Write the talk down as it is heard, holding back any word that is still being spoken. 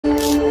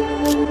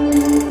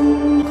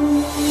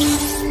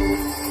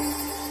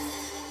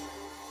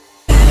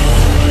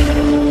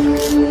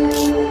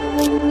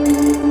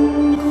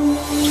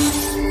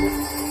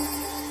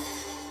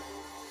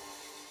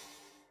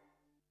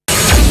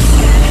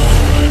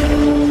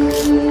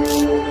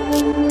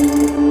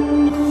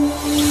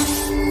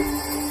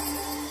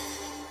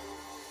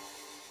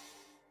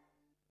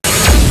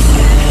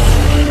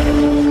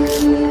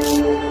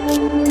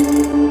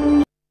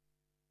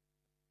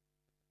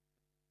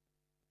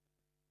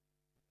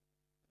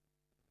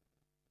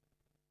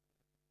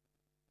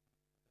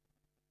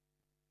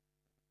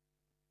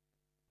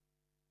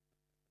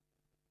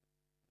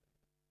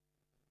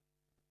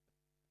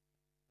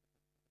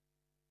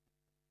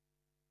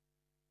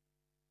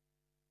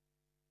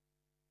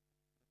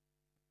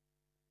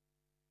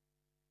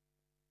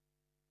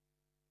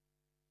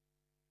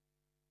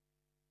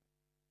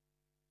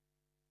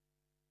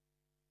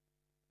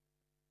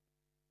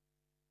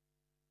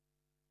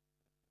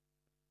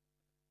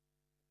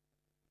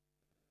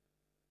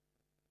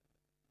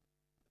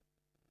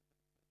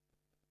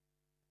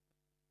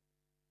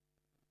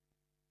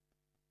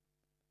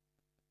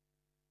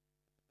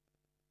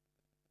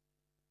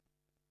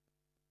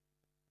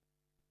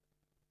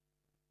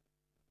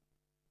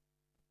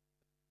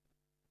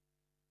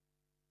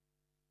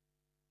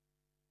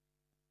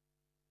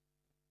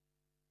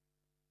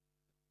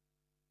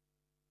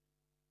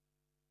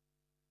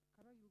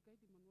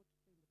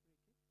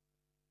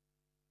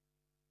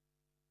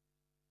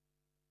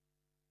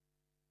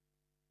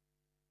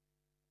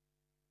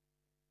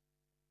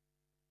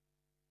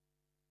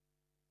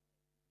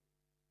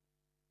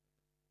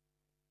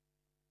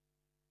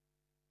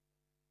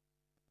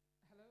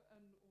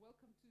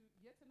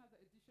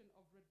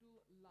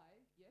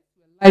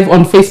Live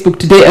on Facebook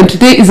today, and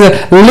today is a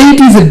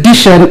ladies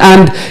edition,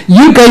 and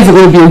you guys are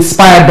going to be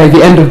inspired by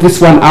the end of this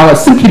 1 hour,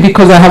 simply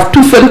because I have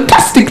two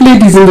fantastic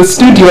ladies in the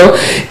studio.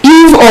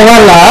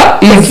 Owala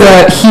is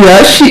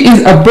here. She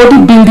is a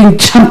bodybuilding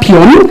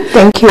champion.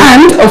 Thank you.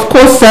 And of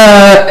course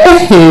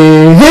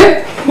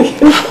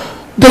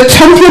the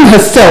champion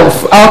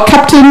herself, our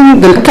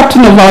captain, the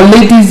captain of our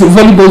ladies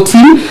volleyball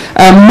team,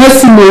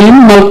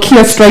 Moim,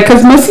 Malkia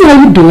Strikers. Mercy, how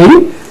are you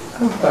doing?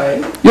 I'm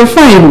fine. You're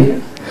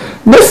fine?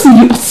 Mercy,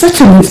 you're such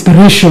an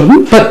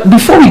inspiration. But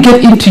before we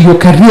get into your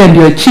career and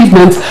your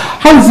achievements,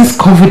 how is this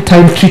COVID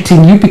time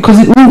treating you? Because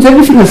it means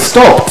everything has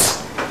stopped.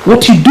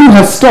 What you do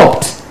has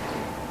stopped.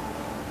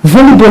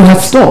 Volleyball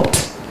has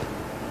stopped.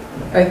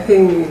 I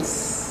think it's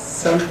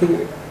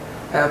something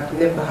I've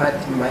never had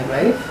in my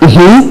life.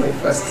 Mm-hmm. It's my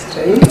first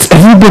time. It's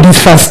everybody's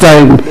first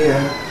time.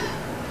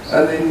 Yeah.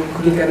 And then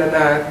kulingana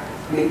na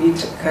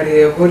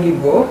career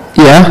volleyball.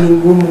 Yeah.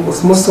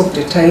 Because most of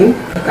the time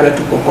kana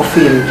tuko kwa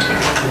field.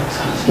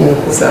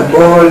 Kusa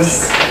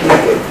balls,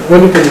 like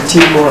volleyball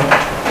teamwork.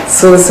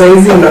 So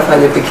saizi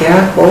unafanya peke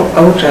yako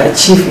au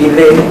utaachieve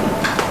ile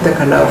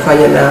kana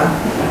ufanya na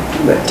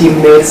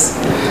teammates.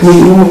 Ni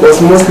ngumu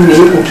because mostly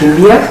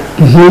kukimbia,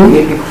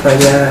 maybe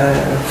kufanya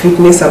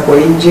fitness hapo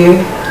nje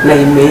na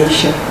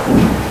imeisha.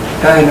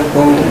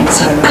 Inakuwa ngumu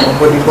sana kwa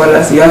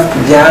volleyballers. You have to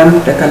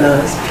jump,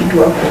 takana speed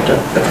work,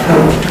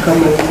 kama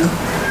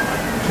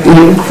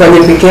hiyo.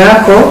 Kufanya peke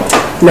yako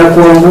na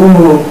kuwa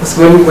ngumu kwa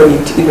sababu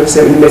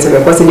nimesema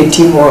kwa sababu ni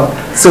teamwork,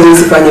 so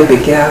usifanye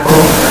peke yako.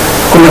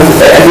 Kuna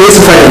aliwezi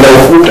kufanya na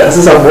ukuta,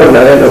 sasa mbona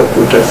wewe na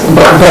ukuta?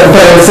 But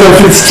so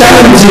it's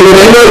challenging.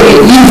 I know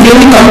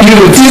even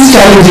community is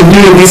challenging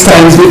during these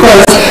times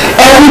because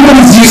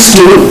everybody's used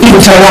to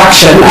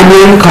interaction and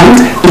you can't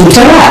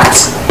interact.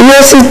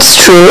 Yes, it's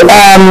true.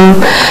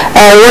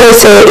 What I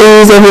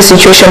say is every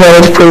situation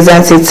when it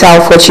presents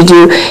itself, what you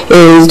do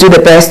is do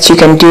the best you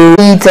can do,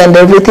 eat and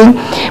everything.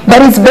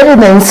 But it's better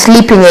than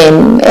sleeping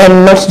in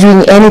and not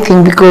doing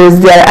anything, because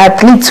there are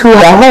athletes who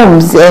are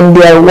homes and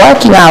they are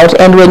working out,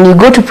 and when you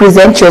go to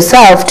present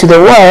yourself to the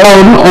world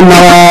on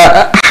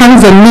our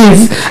hands and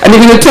knees, and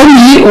you're going to tell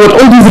me what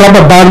all these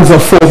rubber bands are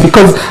for,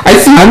 because I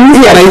see hands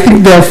and I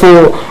think they're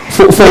for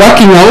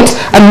working out,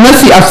 and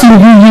Mercy, I've seen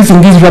you using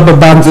these rubber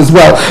bands as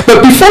well.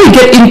 But before we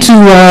get into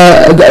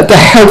the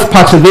health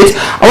part of it,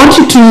 I want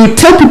you to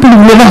tell people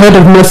who've never heard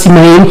of Mercy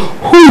Moim,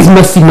 who is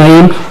Mercy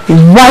Moim,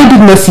 why did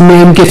Mercy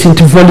Moim get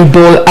into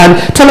volleyball, and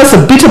tell us a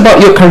bit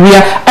about your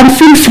career, and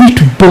feel free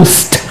to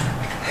boast.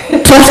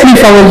 Trust me,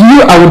 if I were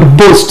you, I would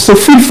boast, so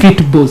feel free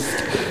to boast.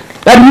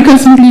 And you can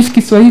speak English,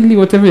 Kiswahili,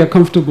 whatever you're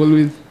comfortable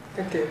with.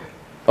 Okay.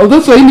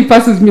 Although Swahili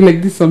passes me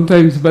like this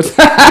sometimes, but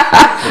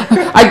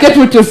I get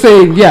what you're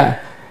saying, yeah.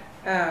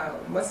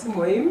 Mercy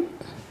Moim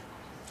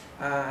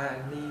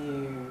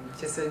ni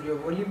mchezaji wa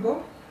volleyball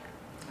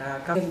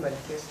kama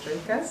Malkia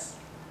Strikers,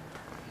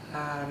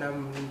 na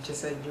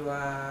mchezaji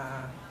wa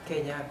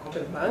Kenya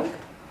Bank,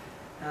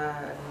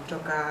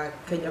 kutoka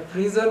Kenya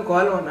Prison. Kwa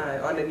wale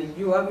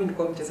wananijua mimi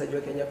nilikuwa mchezaji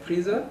wa Kenya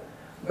Prison,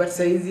 but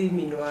saizi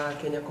mimi ni wa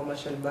Kenya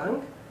Commercial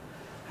Bank.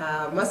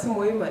 Mercy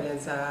Moim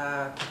alianza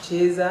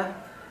kucheza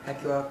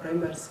akiwa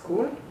primary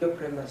school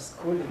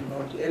in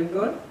Mount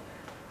Elgon,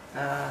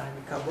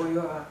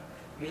 Nikaboyo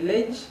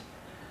village.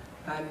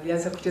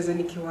 Nilianza kucheza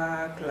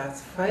nikiwa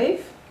class 5.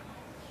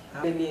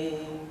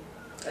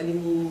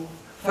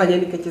 Alinifanya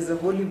nikacheza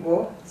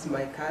volleyball. It's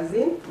my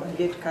cousin, my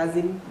late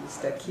cousin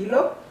Mr.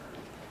 Kilo.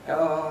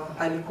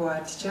 Alikuwa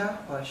teacher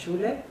wa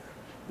shule.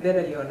 Then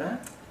aliona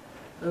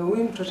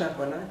huyu mtoto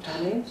akona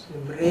talent,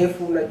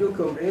 mrefu, unajua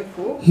ukiwa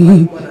mrefu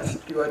mwana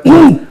sikiwa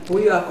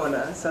huyu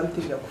akona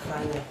something ya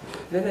kufanya.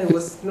 Then I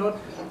was not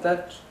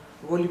that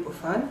volleyball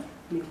fan,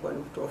 nilikuwa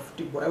mtu of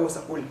football. I was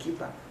a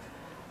goalkeeper.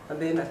 And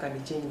then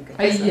akanichange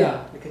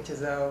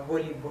nikacheza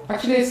volleyball.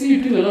 Actually, I see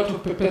you do a lot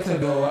of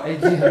pepetering or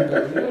IG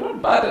handle. You're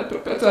not bad at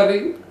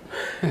pepetering.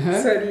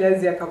 So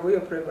nilianzia Kaboyo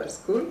primary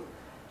school,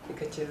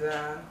 nikacheza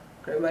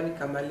primary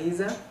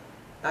nikamaliza.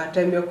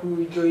 Time ya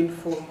kujoin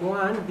form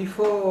 1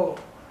 before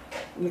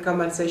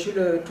nikamaliza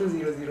shule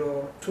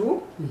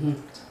 2002.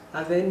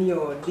 And then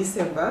yo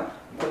December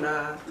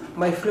kuna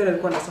my friend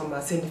alikuwa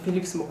anasoma St.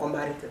 Philip's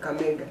Mkomari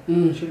Kakamega,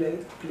 shule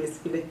place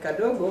village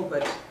kadogo,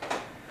 but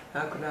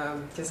kuna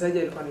mchezaji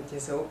alikuwa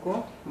anacheza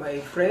huko, my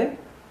friend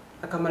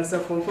akamaliza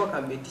form 4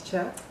 akambe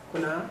teacher,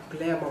 kuna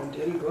player Mount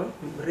Elgon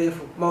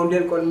mrefu, Mount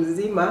Elgon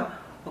mzima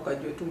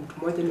wakajua tu mtu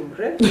mmoja ni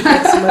mrefu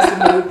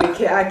simama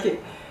peke yake.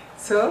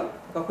 So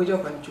wakakuja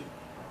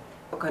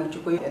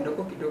wakanichukua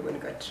ndoko kidogo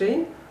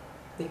nikatrain,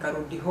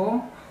 nikarudi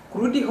home.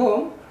 Kurudi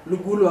home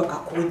Lugulu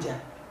akakuja.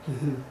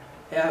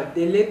 Yeah,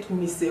 they let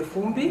me say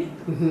Fumbi,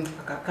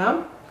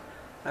 akakam,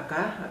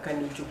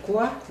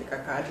 akanichukua,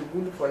 nikakaa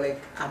Lugulu for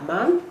like a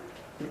month.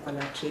 Nilikuwa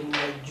na training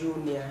ya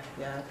junior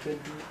ya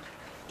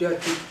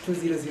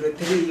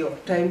 2003 hiyo.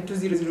 Time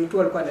 2002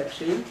 alikuwa na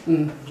train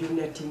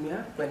junior team ya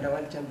kwenda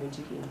World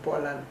Championship in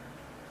Poland.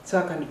 So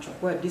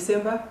akanichukua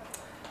December,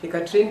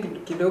 nikatrain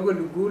kidogo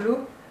Lugulu.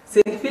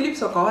 St.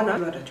 Philip's wakaona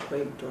watachukua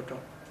mtoto.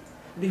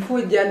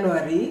 Before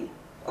January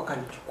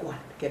wakanichukua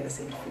nikaenda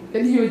St. Philip.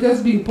 And you were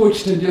just being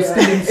poached and you're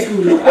still in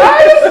school.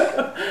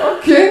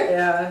 Okay.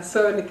 Yeah,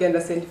 so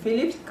nikaenda St.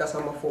 Philip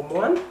nikasoma form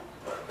 1,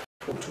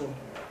 form 2.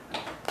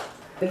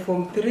 And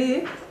form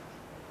 3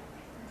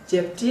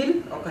 Cheptil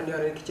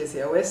wakaniona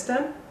nikichezea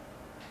Western.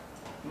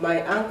 My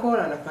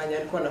uncle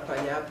alikuwa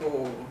anafanya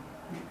hapo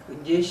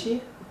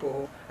jeshi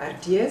hapo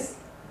RTS.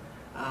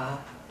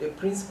 The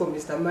principal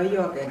Mr.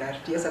 Mayo akaenda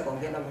RTS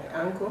akaongea na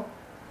my uncle.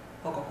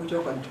 Wakakuja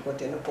wakanichukua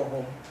tena kwa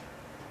home.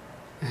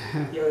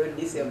 Yo,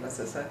 December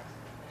sasa.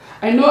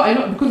 I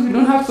know, because we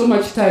don't have so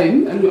much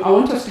time, and I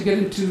want us to get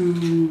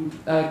into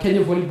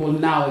Kenya volleyball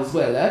now as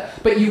well.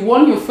 But you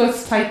won your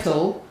first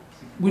title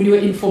when you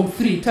were in Form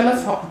 3. Tell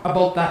us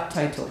about that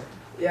title.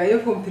 Yeah, your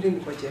Form 3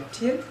 niko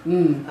Cheptil.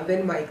 And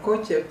then my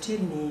coach Cheptil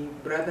ni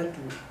brother to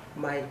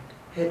my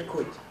head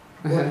coach,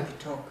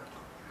 Bitok.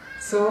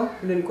 So,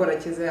 when nilikuwa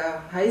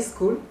nachezea high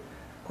school,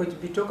 coach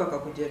Bitok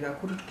akakuja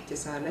Nakuru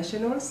tukicheza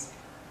nationals.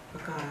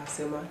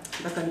 Akasema,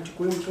 nataka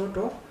nichukue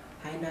mtoto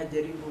haina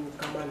jaribu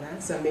kama na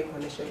Zame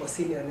kwa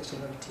senior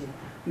national team.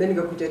 Then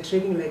nikakuja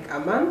training like a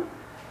month,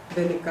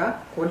 then nika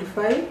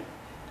qualify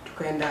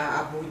tukaenda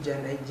Abuja,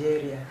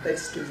 Nigeria.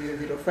 That's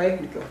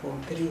 2005 nika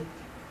form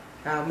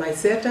 3. My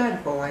setter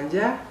alikuwa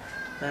Wanja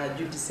na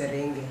Judy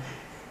Serenge.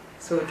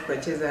 So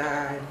tukacheza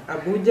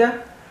Abuja.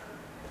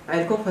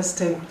 Alikuwa first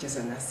time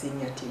kucheza na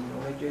senior team.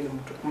 Unajua ni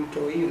mtu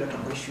huyu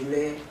unatoka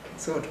shule.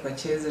 So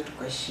tukacheza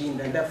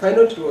tukashinda. The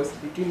final was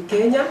between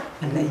Kenya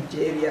and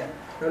Nigeria.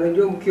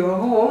 Unajua mkiwa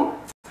home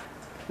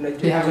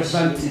they have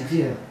advantage,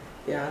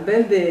 yeah. And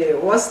then the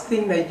worst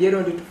thing Nigeria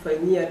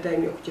walitufanyia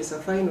time ya kucheza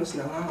finals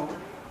na wao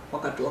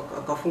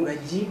wakafunga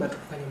gym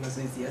tukafanya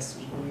mazoezi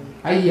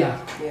asubuhi. Yeah.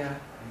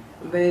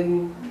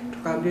 Then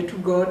tukaambia to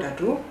God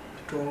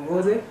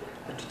tuongoze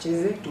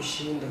tucheze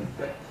tushinde.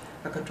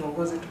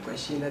 Akatuongoza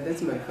tukashinda.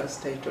 That's my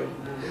first title in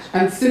Indonesia.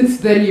 And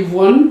since then you've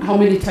won how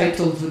many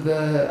titles with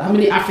how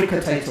many Africa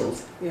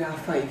titles? Yeah,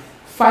 5.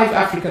 5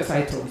 Africa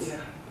titles. Yeah.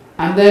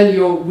 And then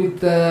you're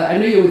with I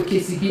know you're with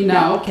KCB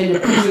now, Kenya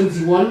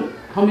Prisons. You won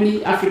how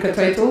many Africa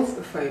titles?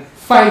 5.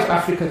 5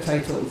 Africa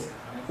titles.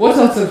 What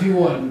else have you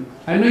won?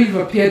 I know you've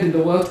appeared in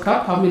the World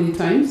Cup. How many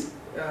times?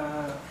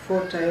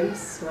 4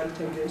 times, 1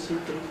 championship,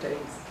 3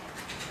 times.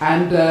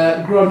 And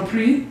Grand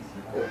Prix?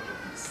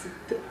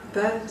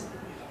 That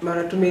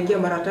tumeingia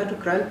mara 3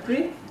 Grand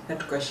Prix na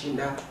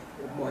tukashinda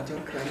moja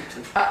Grand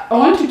Prix. I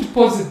want you to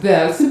pause it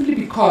there simply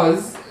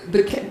because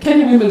the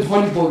Kenya women's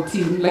volleyball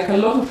team, like a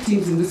lot of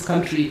teams in this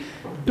country,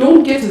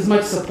 don't get as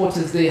much support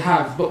as they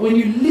have. But when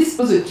you list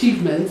those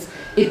achievements,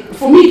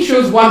 for me it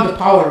shows the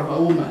power of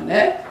a woman.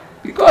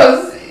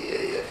 Because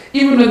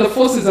even when the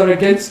forces are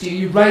against you,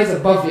 you rise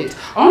above it.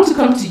 I want to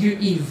come to you,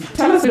 Eve.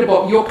 Tell us a bit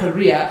about your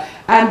career.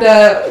 And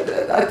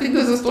I think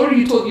there's a story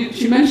you told.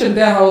 She mentioned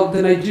there how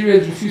the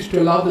Nigerians refused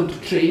to allow them to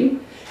train.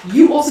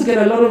 You also get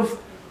a lot of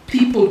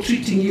people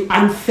treating you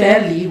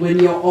unfairly when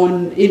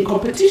you're in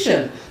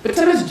competition. But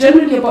tell us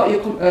generally about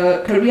your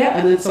career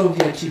and then some of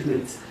your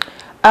achievements.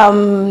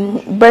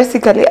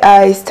 Basically,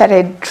 I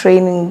started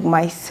training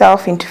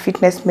myself into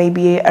fitness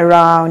maybe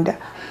around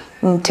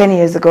 10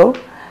 years ago.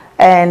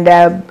 And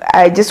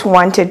I just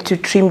wanted to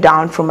trim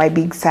down from my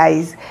big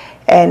size.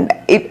 And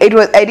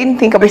I didn't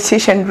think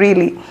competition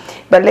really.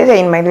 But later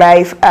in my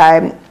life,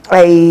 I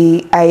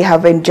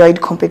have enjoyed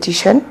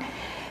competition.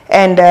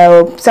 And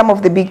some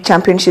of the big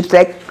championships,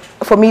 like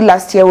for me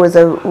last year was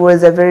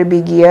a very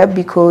big year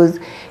because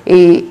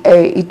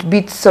it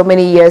beat so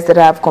many years that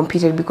I have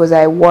competed because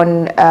I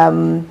won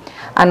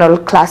Annual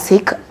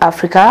Classic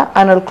Africa.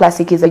 Annual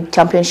Classic is a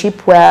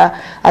championship where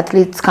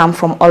athletes come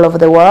from all over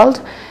the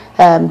world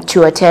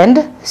to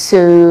attend.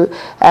 So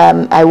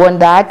I won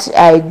that.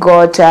 I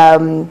got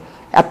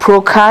a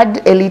pro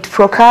card, elite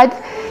pro card.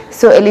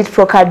 So elite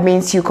pro card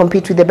means you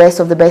compete with the best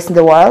of the best in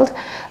the world.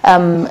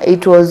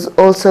 It was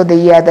also the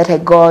year that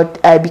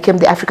I became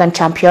the African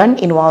champion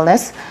in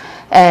wellness,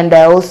 and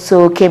I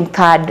also came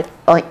third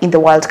in the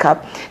World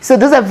Cup. So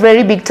those are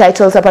very big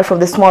titles apart from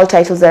the small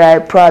titles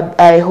that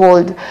I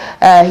hold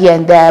here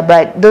and there,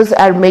 but those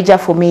are major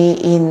for me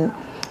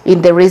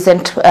in the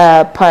recent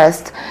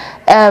past.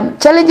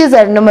 Challenges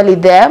are normally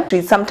there.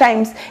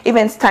 Sometimes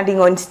even standing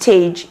on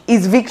stage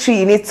is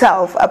victory in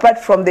itself, apart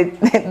from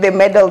the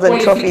medals and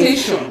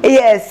trophies.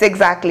 Yes,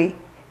 exactly.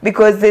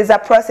 Because there's a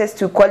process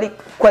to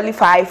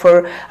qualify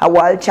for a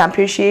world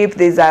championship.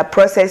 There's a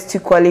process to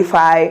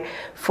qualify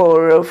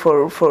for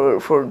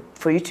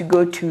you to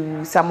go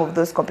to some of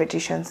those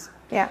competitions.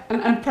 Yeah.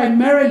 And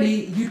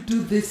primarily you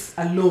do this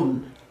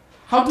alone.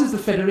 How does the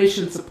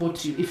federation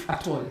support you, if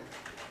at all?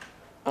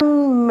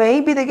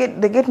 Maybe they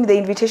get me the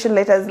invitation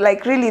letters.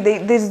 Like really,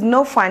 there's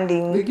no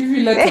funding. They give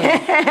you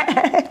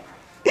letters.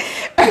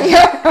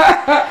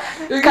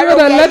 You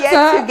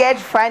to get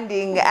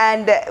funding,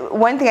 and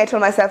one thing I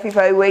told myself, if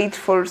I wait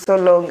for so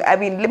long, I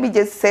mean, let me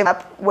just save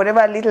up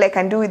whatever little I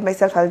can do with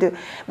myself, I'll do.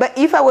 But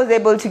if I was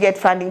able to get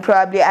funding,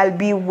 probably I'll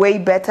be way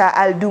better.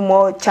 I'll do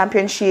more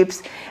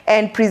championships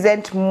and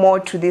present more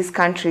to this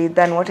country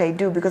than what I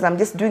do, because I'm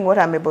just doing what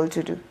I'm able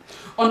to do.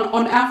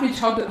 On average,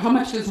 how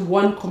much does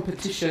one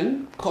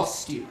competition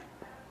cost you?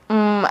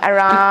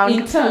 Around.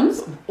 In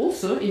terms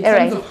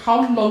of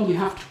how long you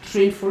have to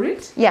train for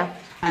it. Yeah.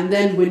 And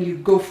then when you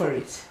go for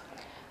it.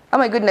 Oh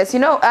my goodness,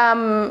 as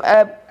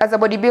a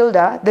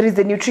bodybuilder, there is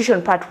the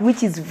nutrition part,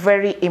 which is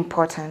very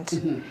important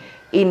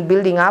in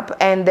building up,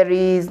 and there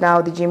is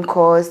now the gym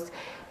cost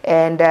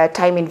and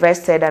time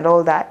invested and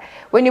all that.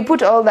 When you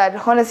put all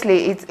that,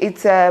 honestly,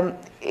 it's a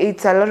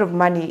lot of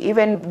money.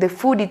 Even the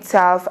food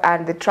itself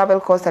and the travel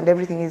cost and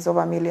everything is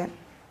over $1 million.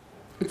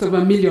 It's over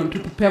 $1 million to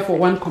prepare for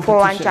one competition. For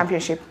one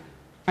championship.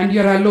 And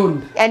you're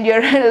alone. And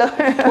you're alone.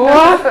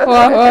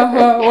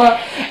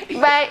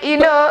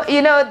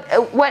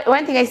 But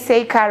one thing I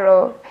say,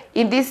 Caro,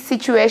 in these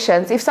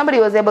situations, if somebody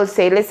was able to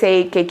say, let's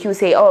say KQ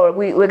say, oh,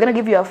 we're going to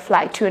give you a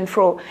flight to and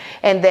fro,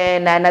 and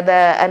then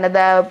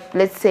another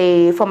let's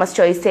say Farmer's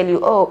Choice tell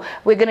you, oh,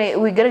 we're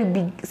gonna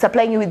be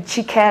supplying you with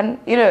chicken,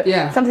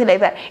 something like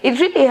that. It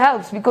really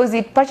helps because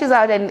it patches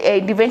out, and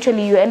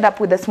eventually you end up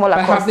with a smaller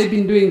cost. Have they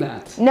been doing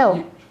that?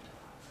 No.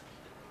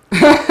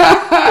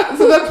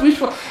 So that's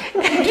wishful.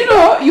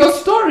 Your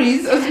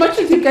stories, as much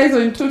as you guys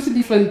are in totally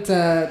different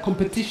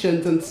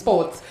competitions and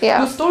sports,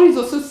 your stories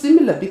are so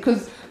similar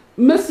because,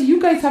 Mercy, you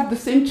guys have the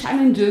same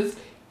challenges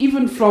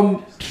even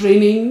from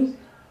training.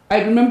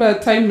 I remember a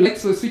time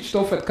legs were switched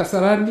off at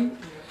Kasarani.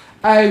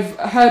 I've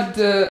heard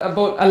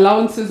about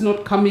allowances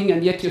not coming,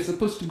 and yet you're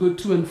supposed to go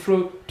to and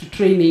fro to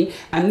training.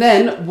 And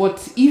then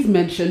what Eve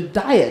mentioned,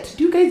 diet.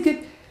 Do you guys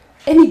get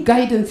any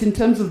guidance in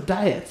terms of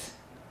diet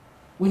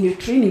when you're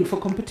training for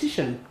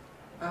competition?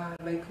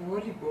 Like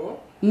volleyball,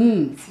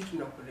 you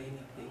not for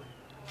anything.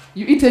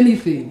 You eat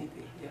anything?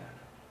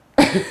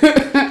 Anything,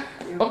 yeah.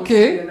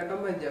 Okay.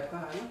 Kama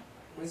Japan,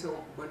 mwezi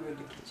wakubali in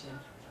the kitchen.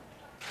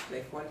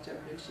 Like World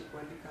Championship,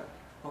 World Cup,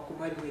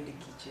 wakubali in the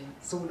kitchen.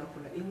 So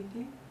unakula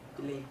anything,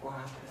 ile iko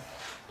hapo.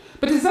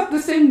 But is that the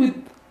same with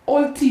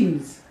all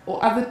teams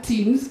or other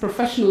teams,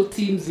 professional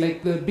teams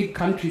like the big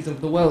countries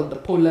of the world, the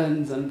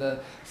Polands and the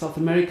South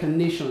American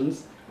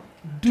nations?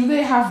 Do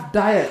they have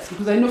diets?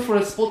 Because I know for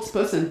a sports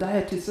person,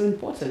 diet is so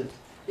important.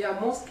 Yeah,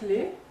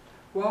 mostly,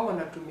 wao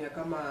wanatumia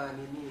kama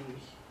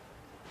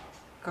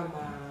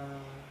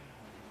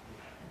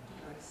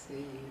let's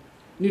say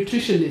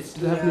nutritionists.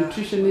 Do they have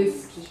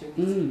nutritionists?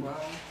 Nutritionists, wow.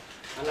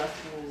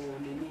 Alafu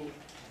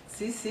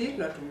sisi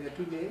tunatumia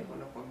tu ile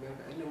wanakuambia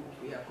ile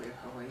nguvu yako ya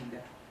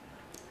kawaida.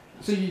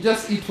 So you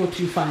just eat what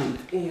you find.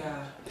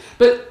 Yeah.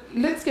 But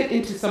let's get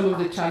into some of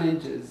the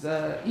challenges.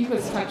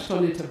 Eva's touched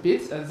on it a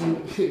bit, as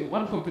in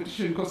one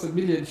competition costs $1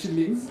 million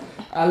shillings.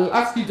 I'll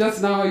ask you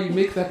just now how you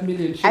make that $1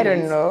 million shillings. I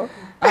don't know.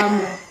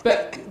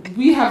 But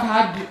we have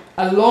had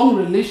a long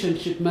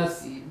relationship,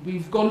 Mercy.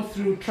 We've gone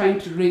through trying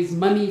to raise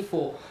money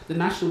for the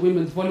national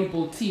women's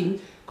volleyball team,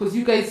 because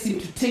you guys seem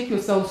to take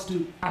yourselves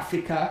to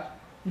Africa,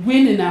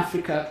 win in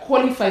Africa,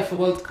 qualify for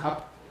World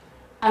Cup,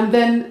 and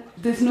then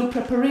there's no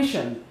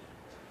preparation.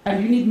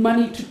 And you need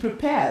money to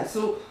prepare.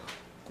 So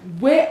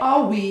where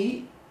are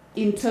we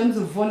in terms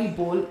of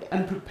volleyball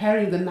and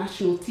preparing the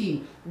national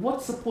team?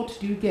 What support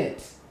do you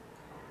get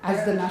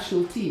as the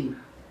national team?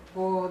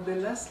 For the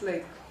last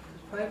 5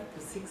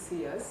 to 6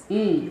 years,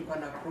 tulikuwa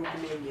na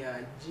problem ya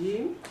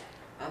gym,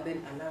 and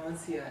then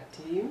allowance ya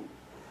team,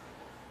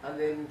 and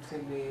then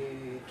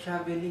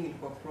traveling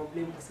ilikuwa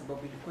problem kwa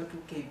sababu ilikuwa tu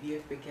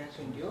KBF peke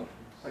yake ndio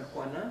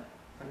walikuwa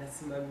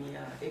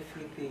wanasimamia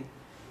everything.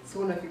 So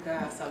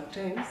unafika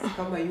sometimes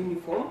kama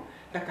uniform,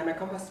 takana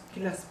kama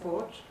kila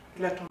sport,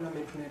 kila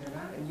tournament tunaenda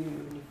na new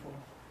uniform.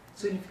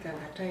 So ilifika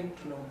time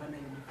tunaombana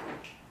uniform.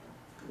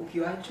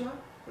 Ukiachwa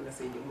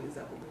unasaidia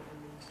mwenzako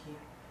mwingine.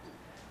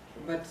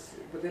 But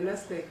for the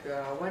last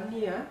 1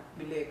 year,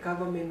 bile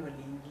government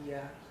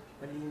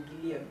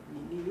waliingilia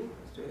nini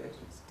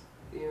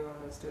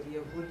story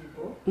ya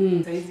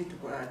volleyball. Saizi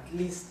tuko at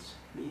least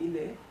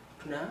ile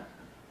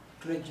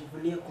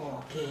tunajivunia kwa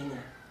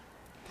Wakenya.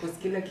 Kwa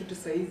kila kitu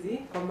saizi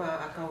kama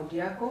account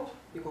yako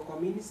iko kwa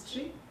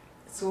ministry,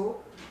 so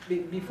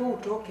before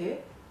utoke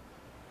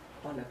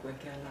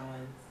wanakuwekea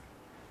allowance,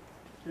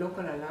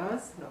 local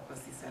allowance na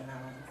overseas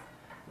allowance.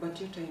 But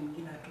hiyo time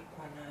nyingine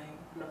hatakuwa nayo.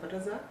 Unapata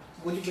za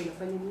volleyball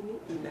inafanya nini?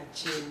 Ina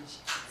change,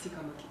 si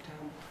kama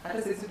kitambo.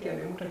 Hata sisi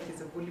ukiamua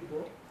kucheza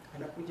volleyball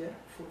anakuja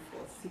full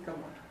force, si kama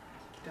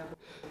kitambo.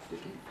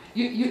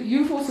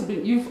 You've also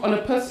been, on a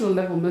personal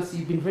level, Mercy,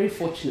 you've been very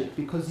fortunate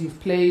because you've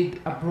played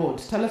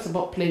abroad. Tell us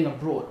about playing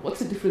abroad. What's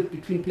the difference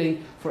between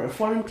playing for a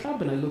foreign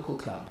club and a local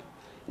club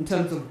in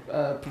terms of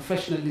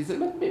professionalism,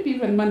 maybe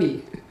even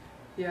money?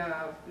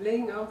 Yeah,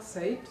 playing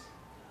outside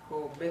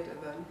or better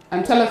than.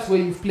 And tell us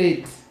where you've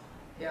played.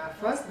 Yeah,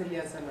 first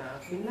nilianza na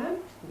Finland,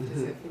 which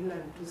is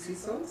Finland 2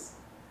 seasons.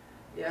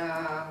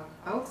 Yeah,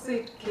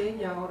 outside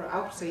Kenya or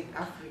outside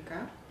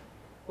Africa,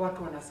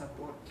 watu wana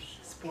support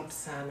sport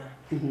sana.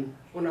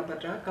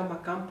 Unapata kama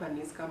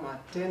companies kama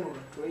 10 or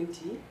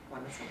 20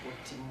 wana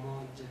support team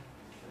moja.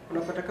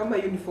 Unapata kama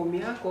uniform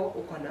yako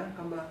uko na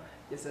kama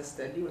just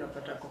study,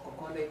 unapata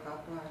Coca-Cola iko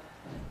hapa,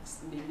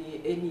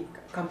 nini any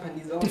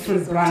companies of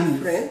different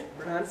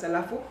brands,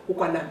 alafu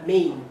uko na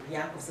main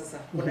yako sasa.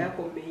 Kuna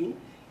yako main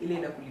ile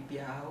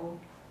inakulipia hao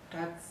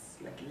tax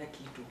na kila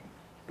kitu.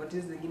 but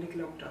hizi zingine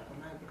kila mtu ako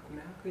nayo,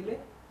 kuna yako ile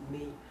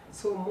main.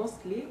 So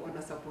mostly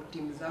wana support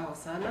team zao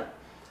sana,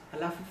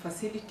 alafu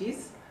facilities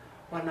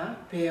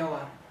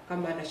wanapewa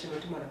kama national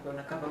team wanapewa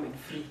na government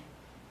free.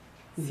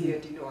 Si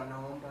ati ndio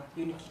wanaomba,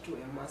 hiyo ni kitu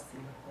ya must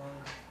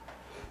inakuanga.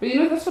 But you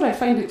know, that's what I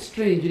find it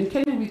strange. In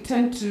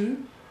Kenya,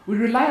 we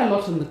rely a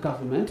lot on the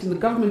government, and the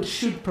government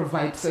should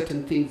provide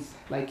certain things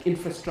like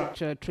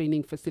infrastructure,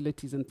 training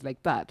facilities, and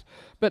like that.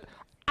 But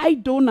I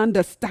don't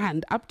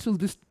understand up to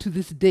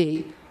this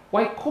day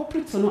why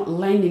corporates are not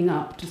lining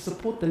up to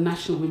support the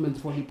national women's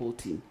volleyball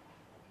team.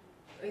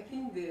 I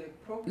think the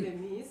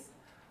problem is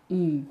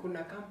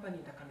kuna company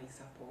that can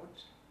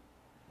support,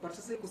 but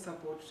sasa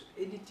kusupport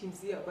any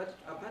teams here, but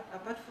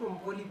apart from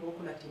volleyball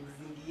kuna teams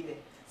zingine.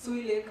 So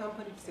ile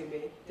company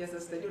tuseme there's a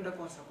study on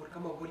kwa support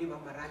kama volleyball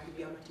ama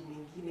rugby ama timu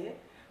nyingine,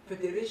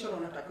 federation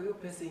wanataka hiyo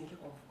pesa ingie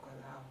kwa mfuko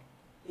lao.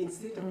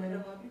 Instead of kwenda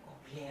kwa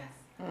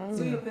players.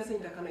 So hiyo pesa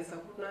itakana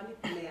support nani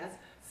players,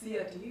 si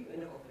ati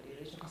enda kwa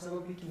federation, kwa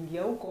sababu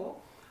ikiingia huko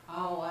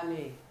hao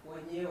wale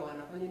wenyewe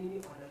wanafanya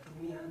nini,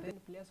 wanatumia, and then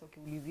players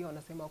wakiulizia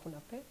wanasema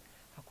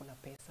hakuna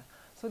pesa.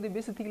 So the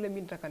basic thing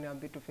mimi nataka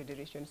niambie to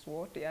federations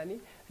wote,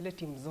 yani ile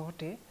team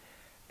zote,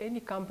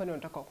 any company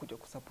wanataka kuja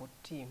kusupport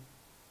team,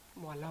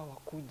 mwalao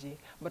wakuje,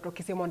 but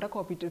wakisema wanataka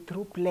wapite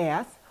through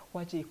players,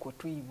 wache iko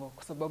tu hivyo,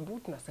 kwa sababu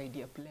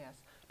tunasaidia players.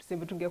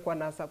 Tuseme tungekuwa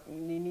na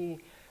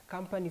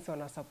companies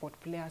wana support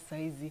players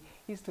saizi,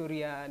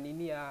 historia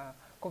nini ya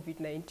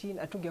COVID-19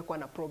 atungekuwa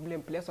na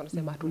problem, players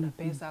wanasema hatuna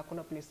pesa,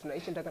 hakuna place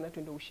tunaishi, nataka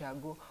tuende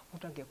ushago,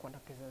 mtu angekuwa na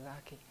pesa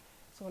zake.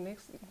 So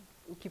next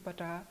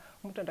ukipata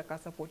mtu anataka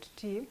support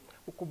team,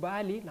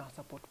 ukubali na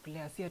support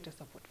players, si ati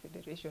support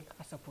federation,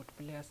 support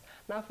players.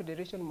 Na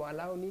federation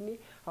mwalao nini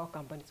au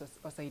companies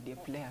wasaidie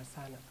players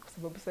sana, kwa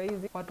sababu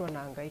saizi watu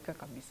wanahangaika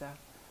kabisa.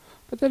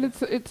 But then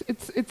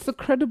it's the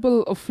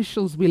credible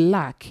officials we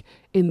lack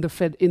in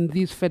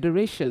these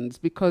federations,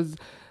 because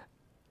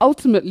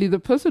ultimately the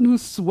person who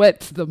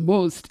sweats the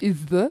most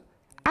is the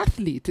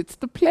athlete, it's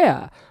the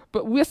player.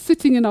 But we're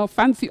sitting in our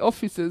fancy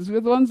offices,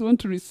 we're the ones who want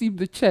to receive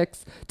the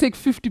checks, take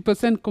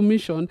 50%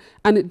 commission,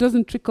 and it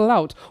doesn't trickle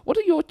out. What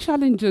are your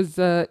challenges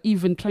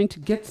even trying to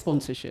get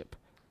sponsorship?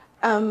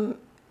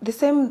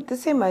 The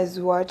same as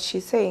what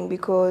she's saying,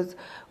 because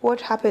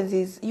what happens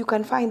is you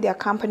can find there are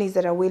companies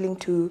that are willing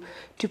to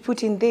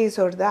put in this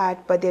or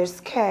that, but they're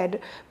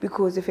scared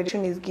because the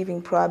federation is giving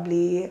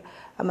probably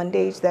a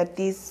mandate that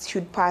this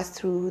should pass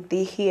through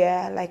the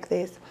here like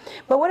this.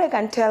 But what I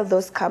can tell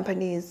those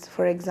companies,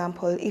 for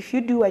example, if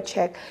you do a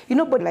check, you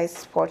know, but like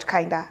sport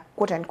kinda,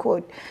 quote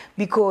unquote,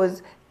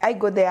 because I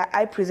go there,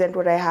 I present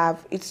what I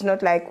have. It's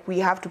not like we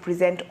have to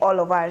present all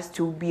of ours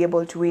to be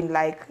able to win,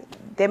 like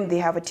them, they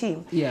have a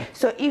team. Yeah.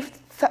 So if,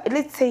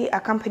 let's say a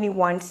company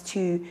wants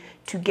to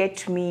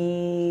get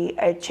me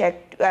a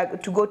check,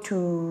 to go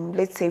to,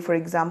 let's say, for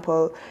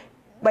example,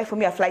 buy for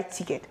me a flight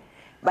ticket.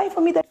 Buy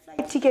for me that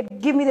flight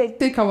ticket, give me the...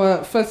 Take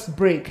our first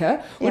break.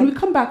 When we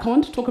come back, I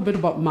want to talk a bit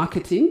about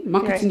marketing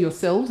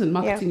yourselves and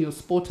marketing your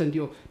sport and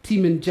your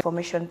team in general.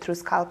 Transformation through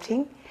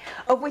sculpting,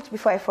 of which,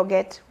 before I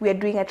forget, we are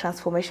doing a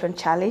transformation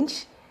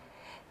challenge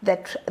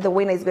that the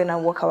winner is going to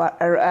walk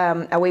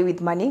away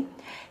with money.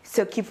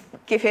 So keep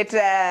it...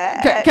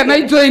 Can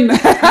I join?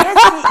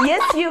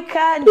 yes, you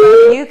can.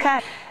 You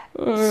can.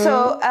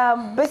 So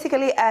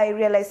basically, I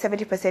realized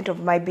 70%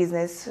 of my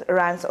business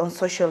runs on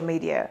social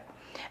media.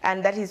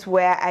 And that is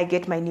where I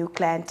get my new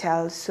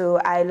clientele. So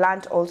I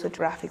learned also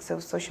graphics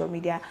of social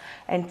media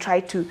and try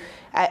to...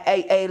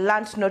 I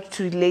learned not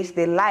to relate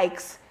the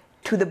likes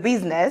to the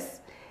business.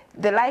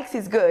 The likes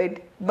is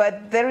good,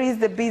 but there is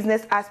the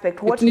business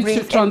aspect. What it needs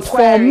brings to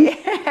transform,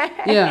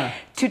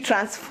 to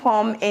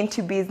transform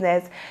into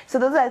business. So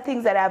those are the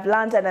things that I've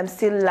learned, and I'm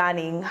still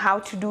learning how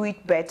to do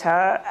it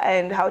better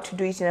and how to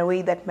do it in a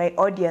way that my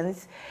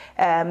audience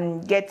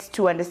gets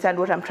to understand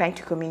what I'm trying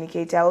to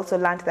communicate. I also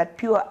learned that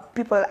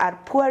people are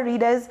poor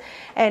readers,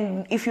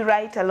 and if you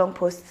write a long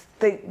post,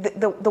 they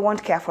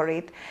won't care for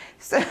it.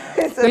 So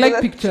they like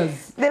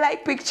pictures. They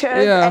like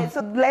pictures, and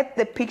so let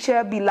the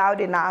picture be loud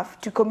enough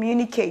to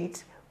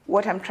communicate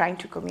what I'm trying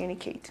to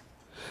communicate.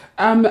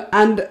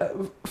 And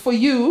for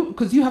you,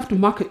 because you have to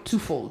market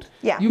twofold.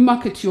 Yeah. You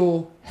market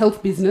your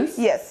health business.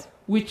 Yes.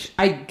 Which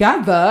I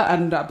gather,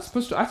 and I'm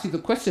supposed to ask you the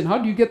question, how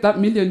do you get that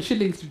 $1,000,000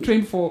 shillings to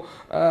train for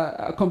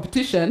a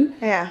competition?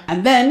 Yeah.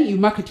 And then you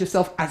market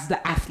yourself as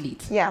the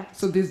athlete. Yeah.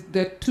 So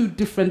there are two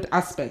different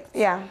aspects.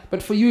 Yeah.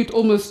 But for you, it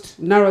almost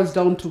narrows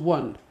down to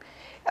one.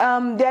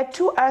 There are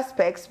two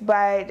aspects,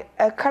 but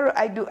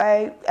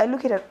I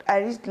look at it,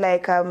 I just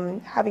like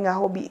having a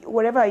hobby.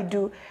 Whatever I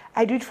do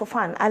it for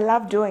fun. I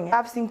love doing it.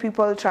 I've seen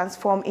people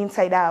transform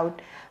inside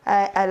out.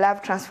 I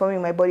love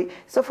transforming my body.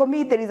 So for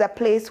me, there is a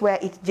place where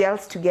it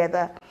gels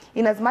together.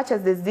 In as much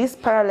as there's this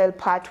parallel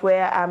part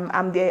where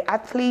I'm the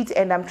athlete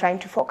and I'm trying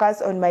to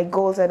focus on my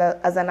goals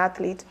as an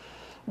athlete,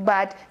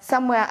 but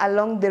somewhere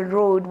along the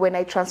road, when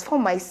I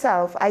transform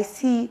myself, I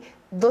see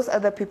those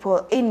other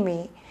people in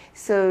me.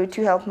 So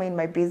to help me in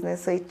my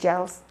business, so it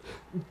gels.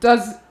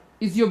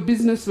 Is your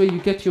business where you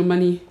get your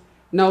money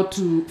now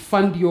to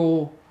fund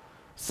your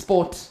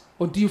sport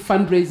Or do you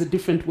fundraise a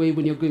different way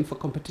when you're going for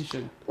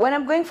competition? When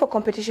I'm going for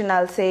competition,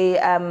 I'll say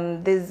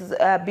there's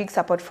a big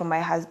support from my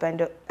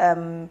husband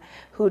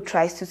who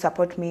tries to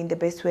support me in the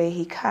best way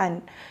he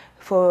can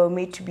for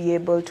me to be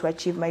able to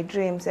achieve my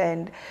dreams.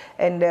 And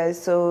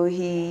so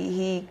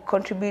he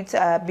contributes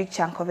a big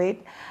chunk of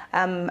it.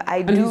 And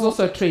he's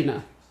also a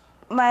trainer?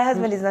 My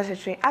husband is not a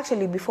trainer.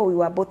 Actually, before we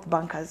were both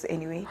bankers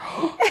anyway.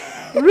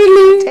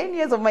 Really? 10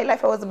 years of my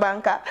life I was a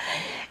banker.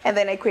 And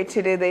then I quit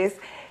to do this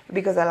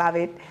because I love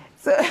it.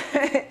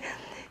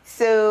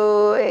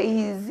 So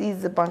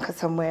he's a banker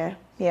somewhere,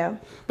 yeah.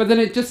 But then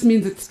it just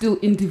means it's still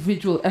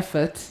individual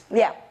effort.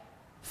 Yeah.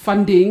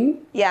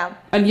 Funding. Yeah.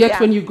 And yet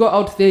when you go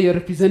out there, you're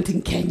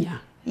representing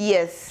Kenya.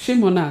 Yes.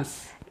 Shame on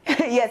us.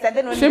 Yes, and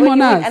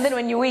then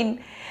when you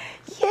win,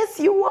 yes,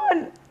 you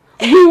won.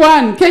 We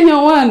won. Kenya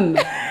won.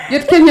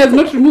 Yet Kenya has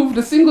not removed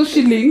a single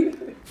shilling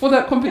for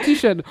that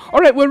competition. All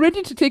right, we're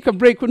ready to take a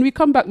break. When we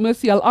come back,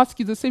 Mercy, I'll ask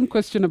you the same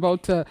question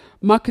about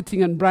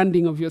marketing and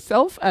branding of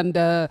yourself, and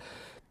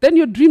then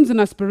your dreams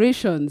and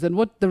aspirations and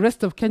what the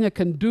rest of Kenya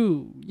can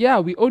do. Yeah,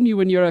 we own you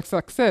when you're a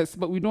success,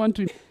 but we don't want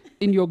to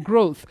in your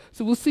growth.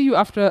 So we'll see you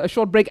after a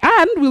short break,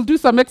 and we'll do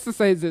some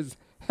exercises.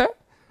 Huh?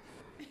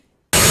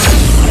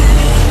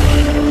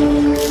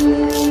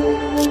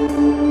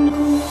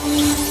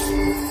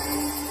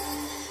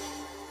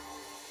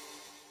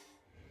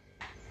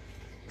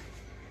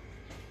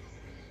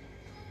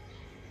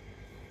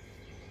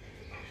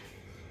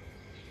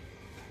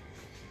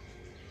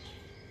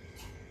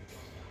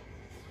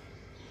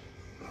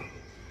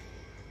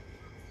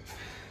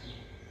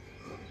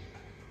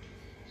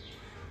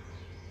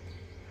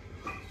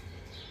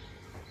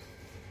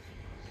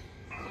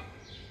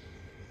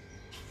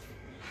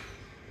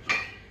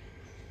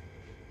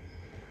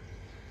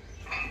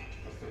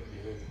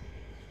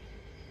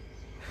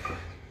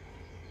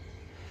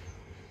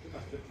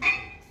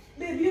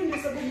 Baby, ndio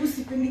sababu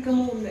sipendi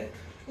kama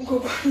uko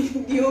kwa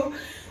video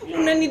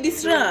unani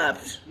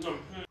disrupt. No.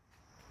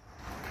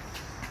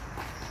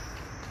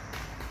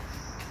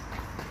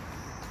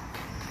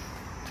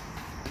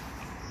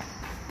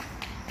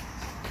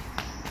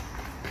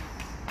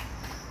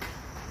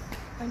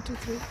 One, two,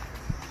 three.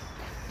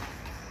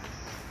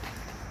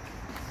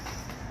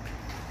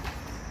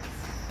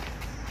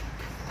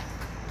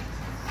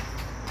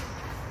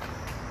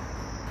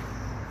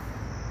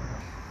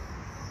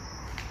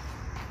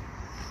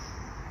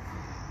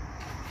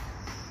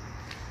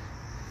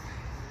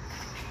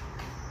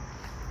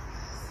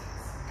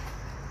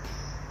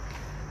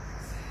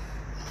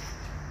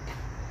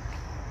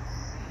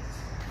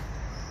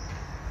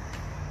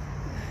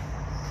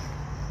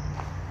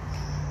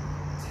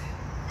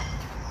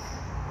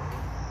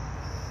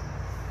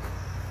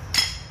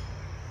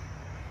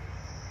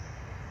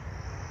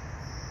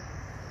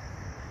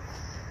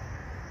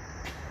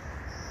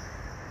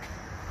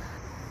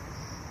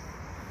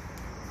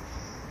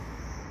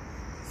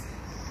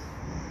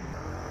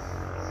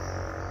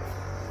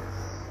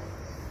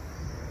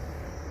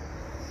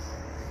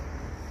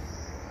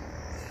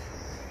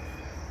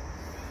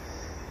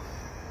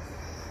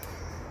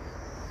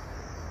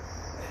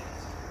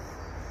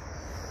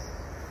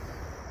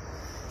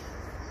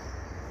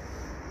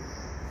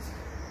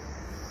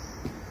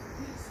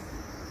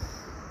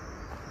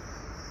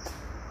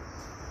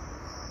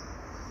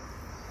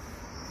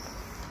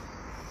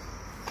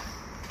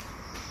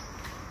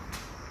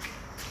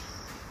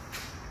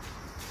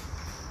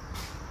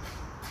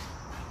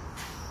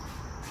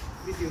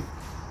 Video.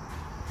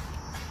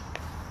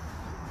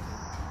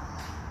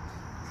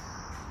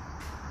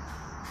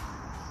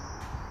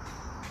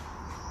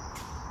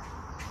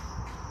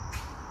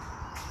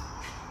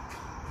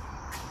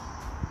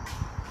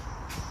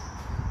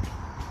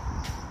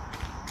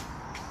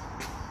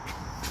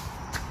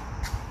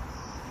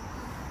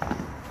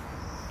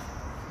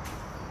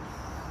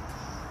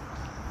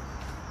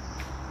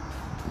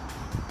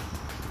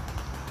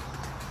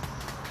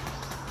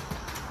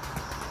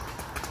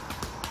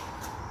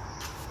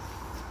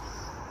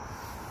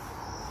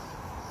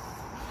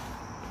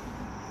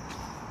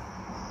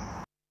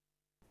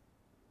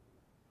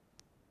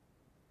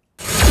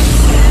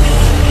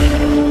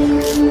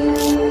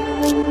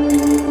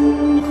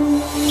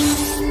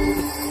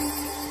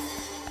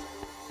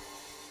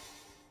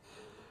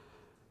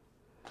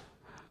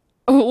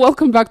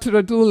 Welcome back to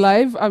Radul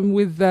Live. I'm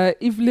with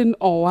Evelyn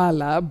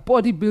Owala,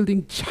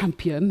 bodybuilding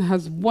champion,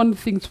 has won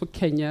things for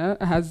Kenya,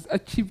 has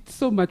achieved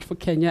so much for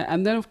Kenya.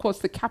 And then, of course,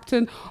 the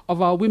captain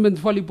of our women's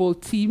volleyball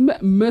team,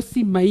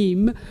 Mercy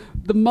Moim,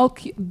 the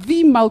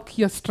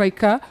Malkia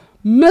striker.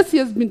 Mercy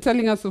has been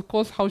telling us, of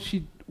course, how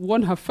she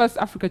won her first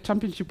Africa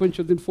Championship when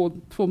she was in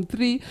Form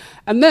 3.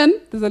 And then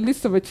there's a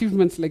list of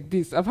achievements like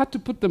this. I've had to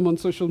put them on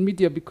social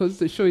media because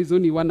the show is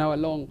only 1 hour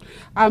long.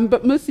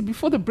 But Mercy,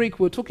 before the break,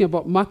 we were talking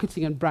about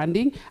marketing and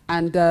branding.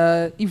 And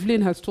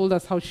Evelyn has told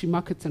us how she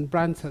markets and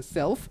brands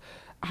herself.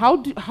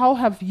 How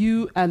have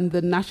you and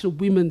the national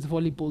women's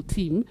volleyball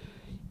team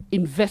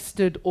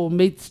invested or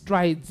made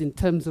strides in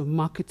terms of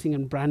marketing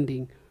and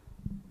branding?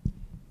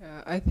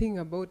 I think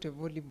about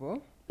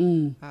volleyball.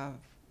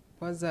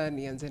 Kwanza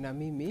nianze na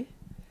mimi.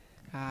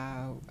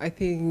 I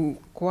think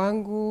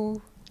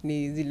kwangu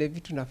ni zile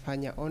vitu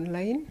nafanya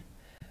online.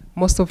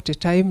 Most of the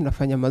time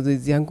nafanya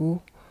mazoezi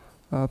yangu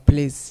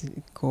place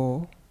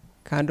iko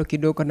kando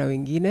kidogo na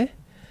wengine.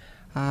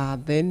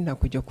 Then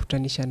nakuja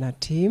kutanisha na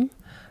team.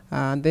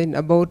 Then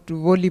about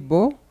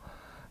volleyball,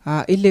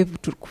 ile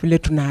vile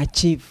tuna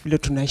achieve, vile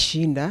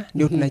tunashinda,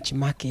 ndio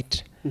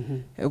tunajimarket.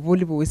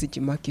 Volleyball huwezi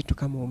jimarket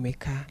kama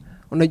umekaa.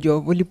 Unajua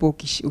volleyball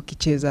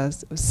ukicheza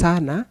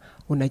sana,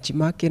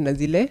 unajimarket na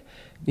zile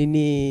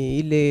nini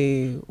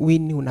ile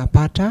win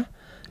unapata,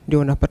 ndio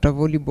unapata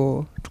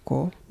volleyball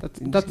tuko.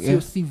 That's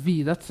your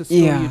CV. That's the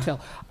story you tell.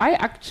 I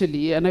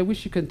actually, and I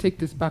wish you can take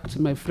this back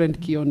to my friend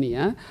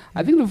Kioni,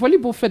 I think the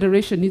Volleyball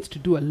Federation needs to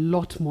do a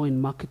lot more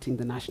in marketing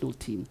the national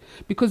team,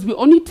 because we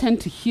only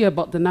tend to hear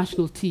about the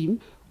national team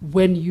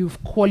when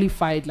you've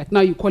qualified, like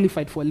now you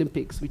qualified for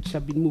Olympics, which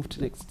have been moved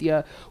to next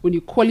year. When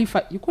you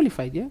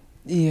qualified, yeah?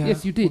 Yeah.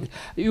 Yes, you did.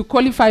 You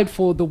qualified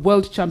for the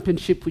World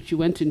Championship, which you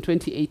went in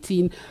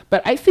 2018.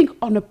 But I think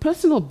on a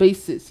personal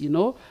basis, you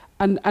know,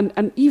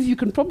 and Eve, you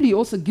can probably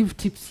also give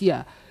tips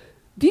here.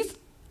 These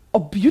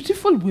are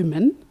beautiful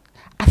women,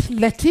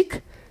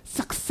 athletic,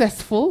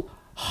 successful,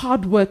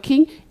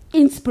 hardworking,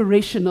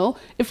 inspirational.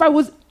 If I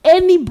was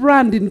any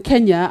brand in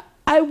Kenya,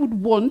 I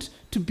would want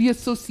to be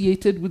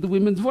associated with the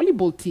women's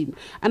volleyball team.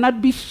 And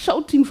I'd be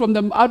shouting from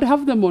them. I'd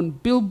have them on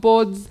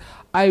billboards.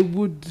 I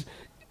would,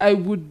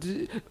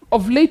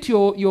 of late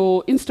your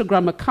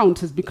Instagram account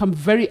has become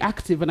very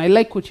active, and I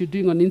like what you're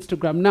doing on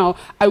Instagram now.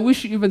 I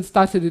wish you even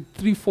started it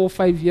 3, 4,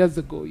 5 years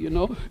ago, you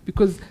know,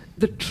 because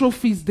the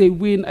trophies they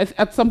win,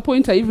 at some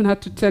point I even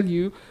had to tell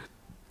you,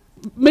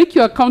 make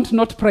your account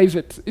not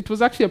private. It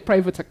was actually a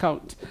private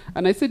account.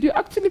 And I said, you're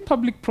actually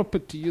public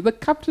property. You're the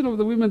captain of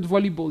the women's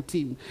volleyball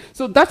team.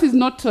 So that is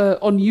not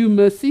on you,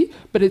 Mercy,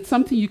 but it's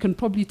something you can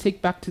probably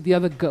take back to the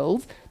other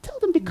girls. Tell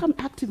them become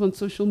active on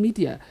social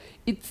media.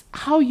 It's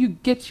how you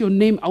get your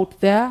name out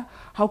there,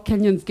 how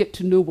Kenyans get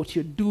to know what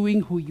you're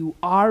doing, who you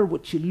are,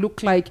 what you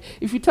look like.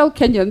 If you tell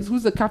Kenyans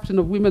who's the captain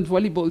of women's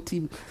volleyball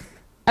team,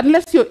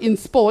 unless you're in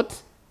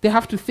sport, they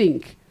have to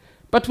think.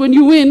 But when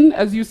you win,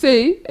 as you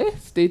say,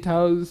 State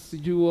House,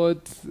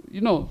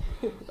 you know,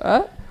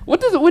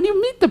 what is it when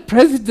you meet the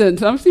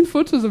president? I've seen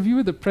photos of you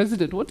with the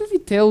president. What does he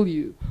tell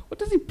you? What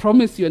does he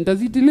promise you, and does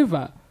he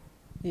deliver?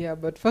 Yeah,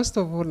 but first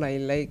of all, I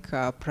like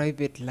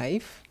private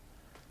life.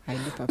 I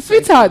live a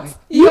Sweetheart,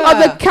 you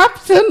are the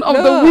captain of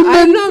the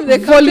women's the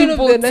captain of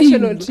the volleyball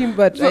national team,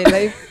 but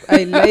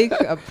I like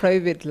a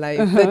private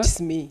life. That's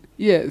me.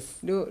 Yes.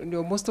 No,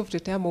 most of the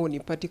time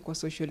unipati kwa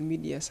social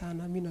media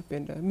sana. Mimi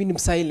napenda. Mimi ni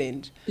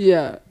silent.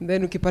 Yeah.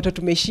 Then ukipata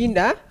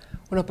tumeshinda,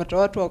 unapata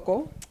watu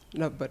wako,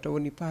 unapata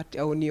unipati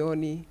au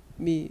nioni.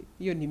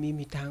 Hiyo ni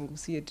mimi tangu,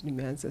 si eti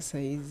nimeanza saa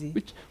hizi.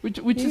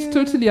 Which is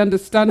totally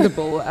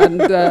understandable.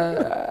 And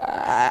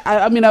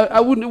I mean,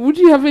 would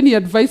you have any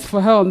advice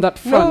for her on that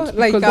front? No,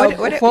 like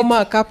a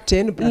former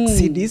captain, Black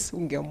Cities,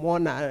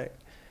 ungemwona,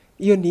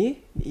 hiyo ni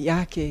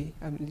yake,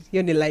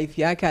 hiyo ni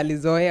life yake,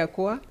 alizoea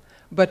kuwa.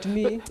 But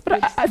me,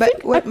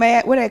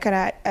 what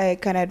I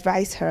can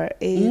advise her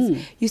is,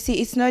 you see,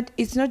 it's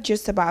not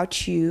just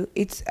about you.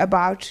 It's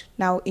about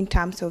now in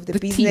terms of the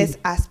business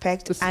team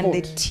aspect and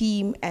the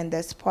team and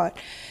the sport.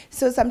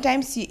 So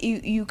sometimes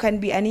you can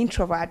be an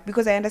introvert,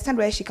 because I understand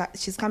where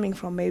she's coming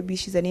from. Maybe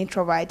she's an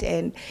introvert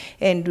and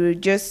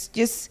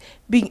just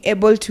being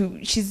able to.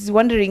 She's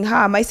wondering,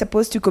 how am I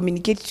supposed to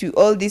communicate to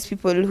all these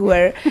people who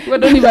are who I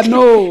don't even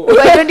know. Who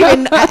I don't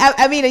even.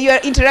 I mean, you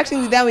are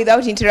interacting with them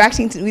without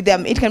interacting with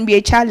them. It can be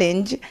a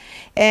challenge,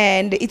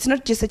 and it's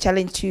not just a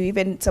challenge to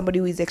even somebody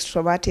who is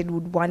extroverted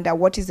would wonder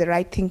what is the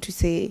right thing to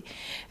say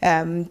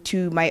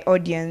to my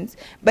audience.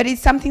 But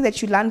it's something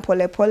that you learn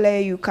pole pole.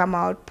 You come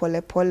out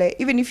pole pole,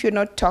 even if you're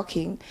not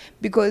talking,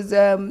 because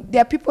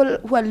there are people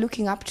who are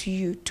looking up to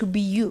you to be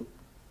you.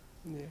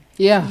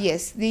 Yeah.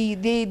 Yes,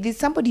 there's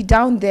somebody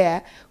down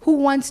there who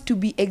wants to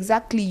be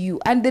exactly you,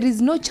 and there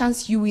is no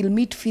chance you will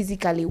meet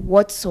physically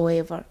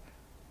whatsoever.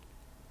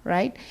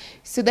 Right?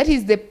 So that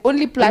is the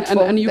only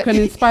platform. And you can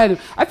inspire them.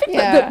 I think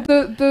that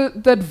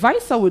the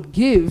advice I would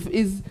give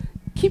is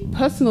keep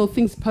personal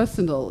things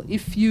personal.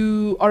 If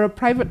you are a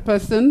private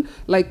person,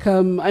 like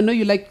I know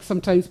you like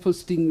sometimes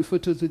posting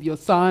photos with your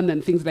son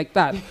and things like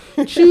that,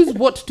 choose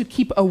what to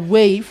keep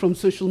away from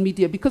social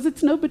media, because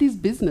it's nobody's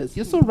business.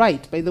 You're so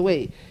right, by the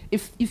way.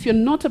 If you're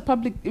not a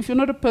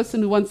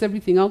person who wants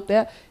everything out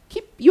there,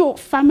 keep your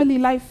family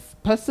life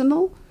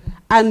personal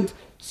and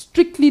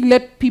strictly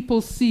let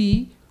people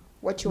see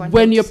what you want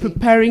when you're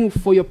preparing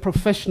for your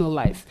professional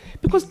life.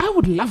 Because I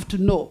would love to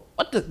know,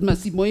 what does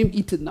Mercy Moim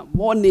eat in the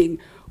morning?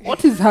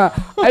 What is her?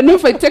 I know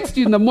if I text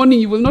you in the morning,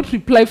 you will not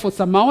reply for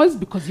some hours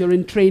because you're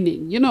in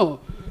training. You know,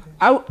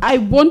 I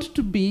want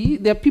to be,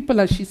 there are people,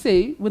 as she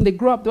say, when they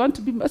grow up, they want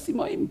to be Mercy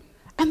Moim.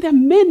 And there are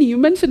many. You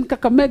mentioned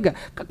Kakamega.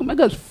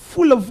 Kakamega is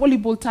full of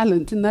volleyball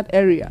talent in that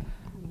area.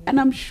 And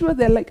I'm sure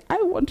they're like,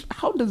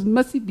 how did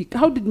Mercy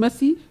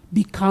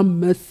become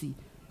Mercy?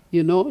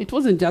 You know, it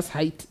wasn't just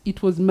height,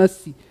 it was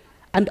Mercy.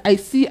 And I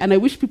see, and I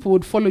wish people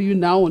would follow you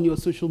now on your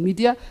social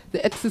media.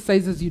 The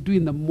exercises you do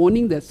in the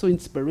morning, they're so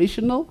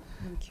inspirational.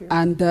 you.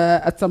 And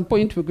at some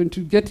point, we're going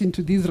to get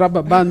into these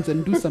rubber bands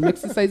and do some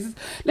exercises.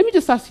 Let me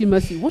just ask you,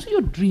 Mercy, what are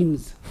your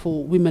dreams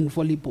for women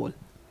volleyball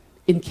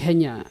in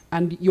Kenya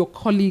and your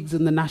colleagues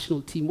in the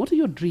national team? What are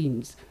your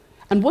dreams?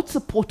 And what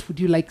support would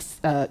you like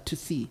to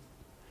see?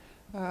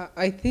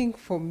 I think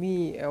for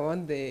me, I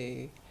want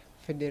the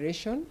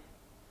federation.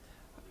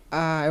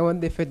 I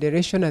want the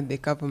federation and the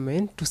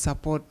government to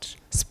support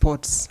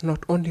sports, not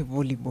only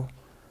volleyball.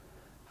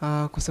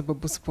 Kwa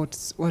sababu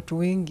sports watu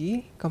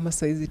wengi kama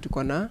saizi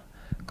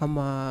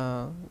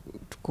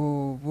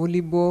tuko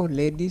volleyball,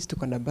 ladies,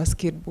 tuko na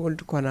basketball,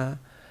 tuko na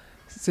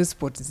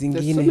sports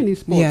zingine. There's so many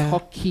sports,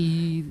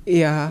 hockey.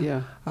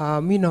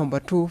 Mi naomba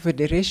tu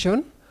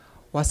federation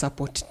wa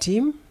support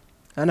team.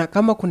 Na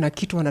kama kuna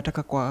kitu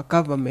wanataka kwa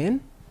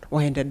government,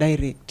 waende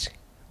direct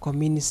kwa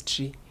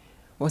ministry.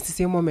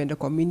 Wasisema wameenda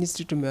kwa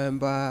ministry,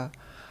 tumeomba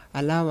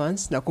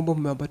allowance na kumbe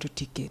mmeomba tu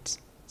ticket.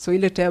 So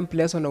ile time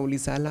players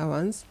wanauliza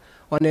allowance,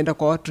 wanaenda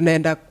kwa watu,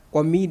 tunaenda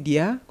kwa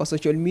media, kwa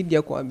social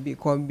media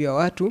kuambia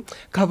watu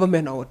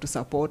government na watu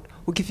support.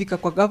 Ukifika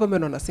kwa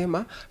government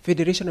wanasema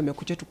federation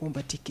amekuja tu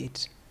kuomba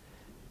ticket.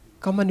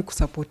 Kama ni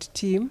kusupport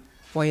team,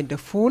 waende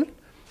full.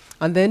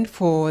 And then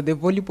for the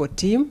volleyball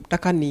team,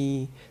 taka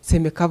ni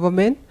seme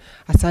government,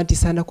 asanti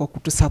sana kwa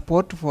kutu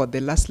support for the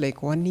last like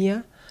 1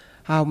 year.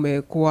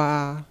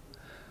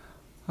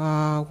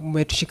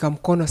 Umetushika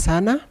mkono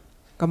sana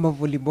kama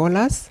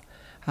volleyballers.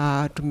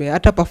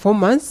 Hata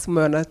performance,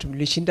 umeona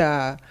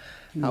tulishinda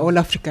All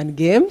African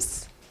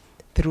Games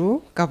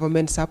through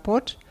government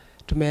support.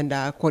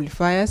 Tumeenda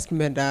qualifiers,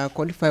 tumeenda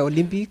qualify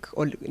Olympic,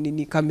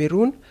 ni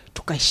Cameroon,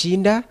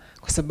 tukashinda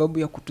kwa sababu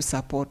ya kutu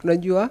support.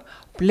 Unajua,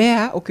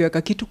 player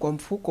ukiweka kitu kwa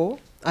mfuko,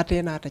 hata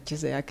yeye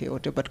atacheza yake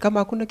yote. But kama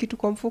hakuna kitu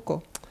kwa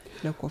mfuko,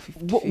 inakuwa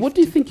 50-50. What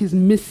do you think is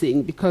missing?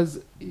 Because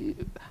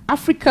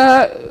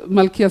Africa,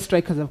 Malkia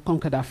strikers have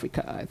conquered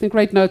Africa. I think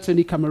right now it's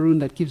only Cameroon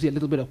that gives you a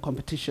little bit of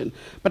competition.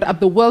 But at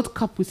the World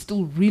Cup, we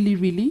still really,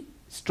 really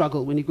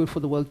struggle when you go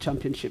for the World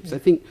Championships. Yeah. I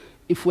think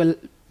if we're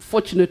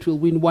fortunate, we'll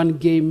win 1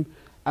 game.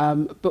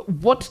 But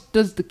what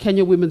does the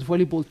Kenya women's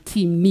volleyball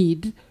team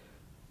need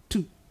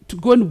to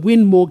go and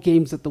win more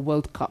games at the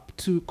World Cup,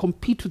 to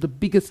compete with the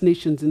biggest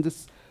nations in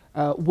this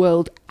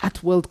world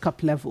at World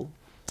Cup level,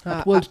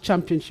 at World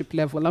Championship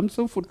level? I'm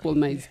so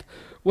football-nized.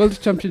 World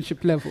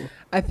Championship level.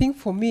 I think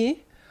for me,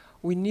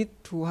 we need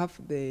to have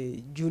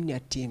the junior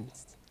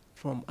teams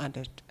from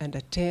under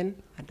 10,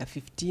 under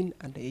 15,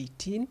 under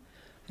 18,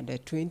 under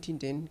 20,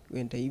 then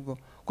wenda hivyo.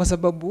 Kwa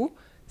sababu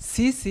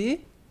sisi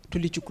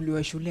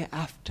tulichukuliwa shule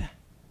after.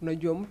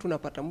 Unajua mtu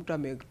unapata mtu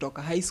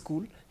ametoka high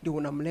school ndio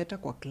unamleta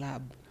kwa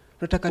club.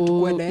 Unataka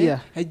tukue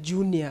na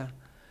junior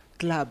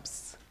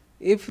clubs.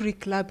 Every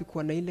club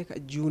ikuwa na ile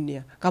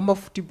junior. Kama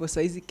football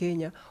saizi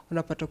Kenya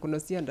unapata kuna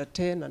si under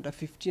 10, under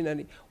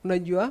 15.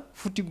 Unajua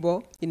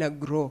football ina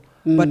grow.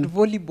 But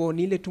volleyball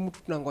ni ile tu mtu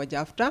tunangoja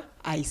after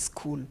high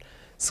school.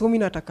 So mimi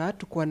nataka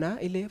tukua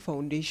na ile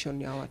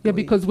foundation ya watu. Yeah,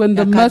 because when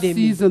the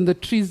Mercies and the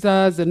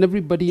Trizas and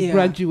everybody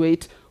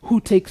graduate, who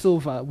takes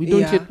over? We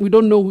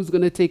don't know who's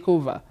going to take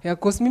over. Yeah,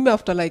 because mimi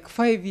after like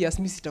 5 years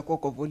mimi sitakuwa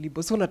kwa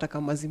volleyball. So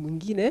nataka masi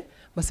mwingine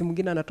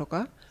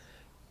anatoka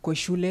kwa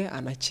shule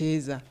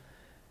anacheza.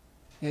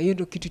 Hiyo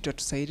ndio kitu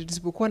itatusaidia.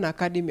 Tusipokuwa na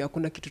academy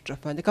hakuna kitu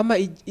tutafanya. Kama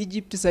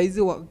Egypt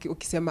saizi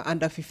ukisema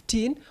under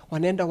 15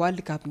 wanaenda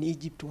World Cup ni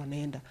Egypt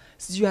wanaenda.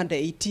 Sijui under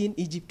 18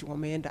 Egypt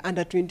wameenda.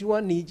 Under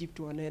 21 ni Egypt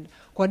wanaenda.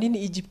 Kwa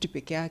nini Egypt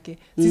peke yake?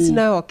 Sisi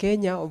nao wa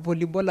Kenya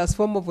volleyballers,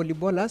 former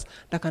volleyballers,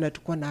 takana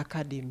tukua na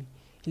academy.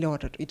 Ile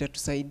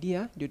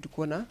itatusaidia ndio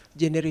tukua na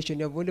generation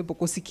ya volleyball.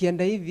 Kwa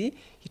sikienda hivi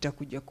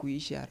itakuja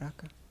kuisha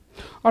haraka.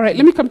 All right,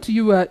 let me come to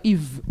you,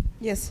 Eve.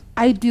 Yes.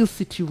 Ideal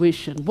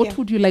situation. What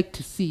would you like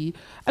to see?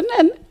 And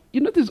then,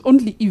 there's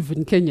only Eve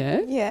in Kenya.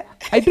 Eh? Yeah.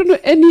 I don't know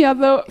any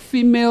other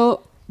female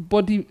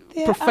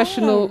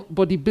professional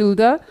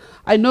bodybuilder.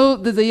 I know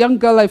there's a young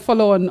girl I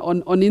follow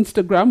on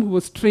Instagram who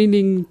was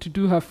training to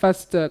do her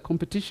first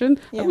competition.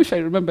 Yeah. I wish I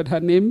remembered her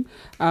name.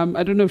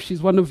 I don't know if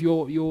she's one of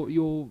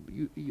your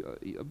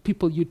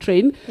people you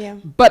train. Yeah.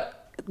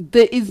 But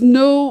there is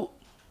no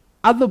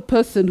other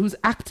person who's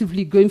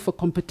actively going for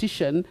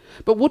competition.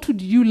 But what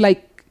would you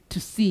like to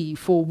see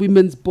for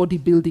women's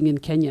bodybuilding in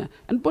Kenya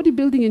and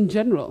bodybuilding in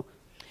general?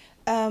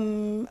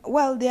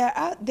 Well, there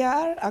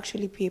are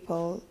actually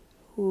people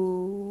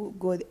who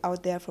go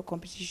out there for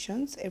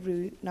competitions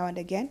every now and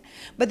again.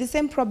 But the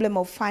same problem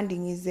of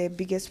funding is the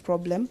biggest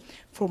problem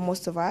for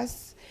most of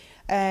us.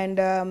 And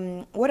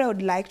what I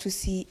would like to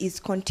see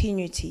is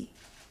continuity.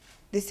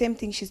 The same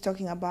thing she's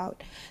talking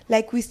about.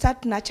 Like we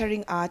start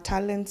nurturing our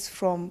talents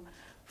from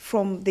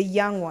the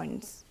young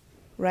ones,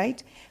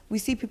 right? we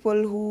see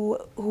people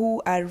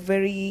who are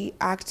very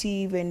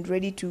active and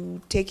ready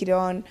to take it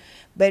on,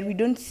 but we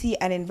don't see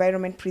an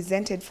environment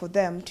presented for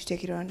them to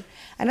take it on.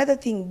 Another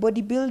thing,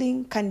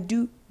 bodybuilding can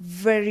do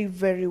very,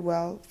 very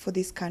well for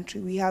this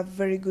country. We have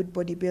very good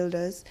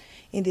bodybuilders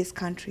in this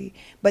country,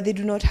 but they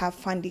do not have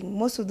funding.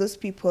 Most of those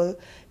people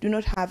do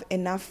not have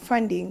enough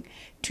funding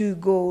to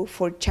go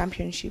for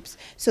championships.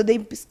 So they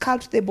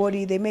sculpt the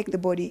body, they make the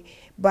body,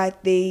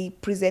 but they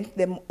present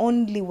them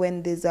only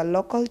when there's a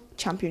local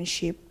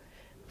championship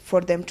for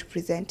them to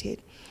present it,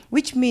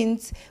 which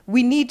means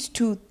we need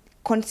to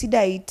consider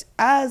it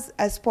as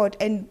a sport,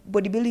 and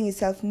bodybuilding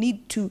itself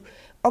need to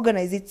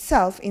organize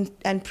itself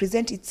and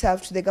present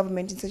itself to the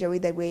government in such a way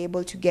that we're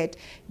able to get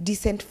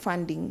decent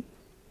funding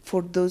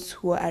for those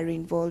who are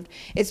involved,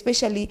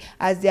 especially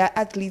as their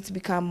athletes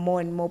become more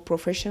and more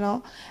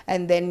professional.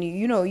 And then,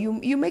 you know,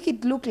 you make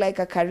it look like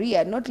a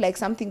career, not like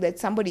something that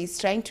somebody is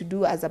trying to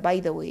do as a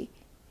by the way.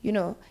 You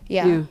know,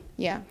 yeah.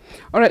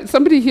 All right,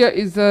 somebody here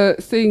is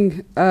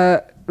saying,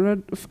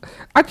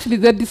 actually,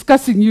 they're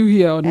discussing you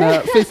here on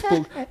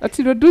Facebook.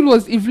 Radul,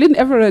 was Evelyn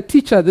ever a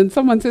teacher? Then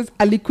someone says,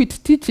 Ali quit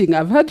teaching.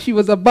 I've heard she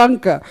was a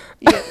banker.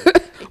 Yeah.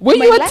 Were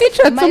you a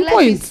teacher at some point? My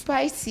life is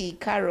spicy,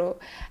 Caro.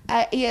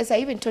 Yes, I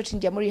even taught in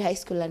Jamhuri High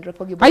School and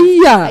Rapogi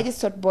Boys. I just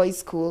taught boys'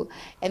 school,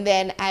 and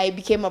then I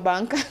became a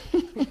banker.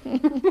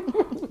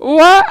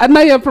 What? And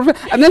now you're a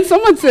professor. And then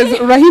someone says,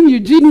 Rahim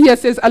Eugene here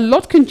says, a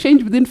lot can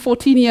change within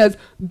 14 years.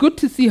 Good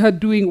to see her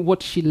doing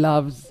what she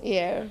loves.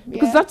 Yeah.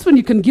 Because that's when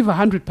you can give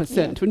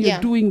 100%, when you're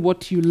doing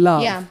what you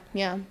love.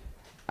 Yeah.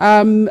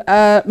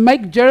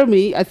 Mike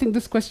Jeremy, I think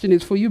this question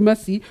is for you,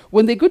 Mercy.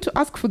 When they go to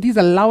ask for these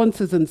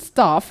allowances and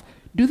stuff,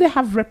 do they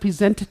have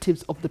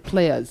representatives of the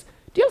players?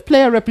 Do you have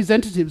player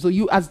representatives, or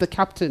you as the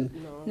captain?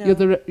 No.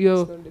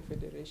 You're It's not the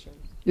federation.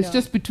 It's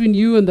just between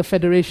you and the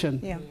federation.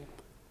 Yeah.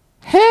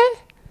 Hey,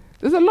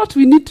 there's a lot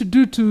we need to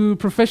do to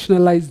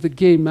professionalize the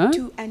game, huh?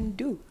 To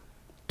undo.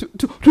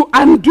 To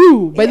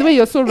undo. By the way,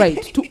 you're so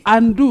right. To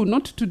undo,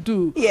 not to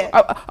do. Yeah.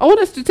 I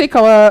want us to take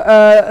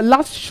our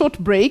last short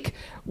break.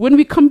 When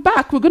we come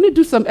back, we're going to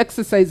do some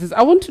exercises.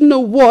 I want to know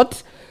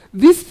what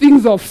these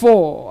things are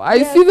for.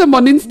 I see them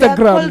on Instagram. They're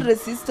called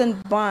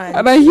resistant bands.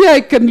 And I hear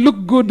I can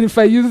look good if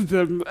I use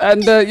them.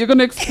 And you're going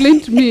to explain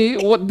to me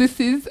what this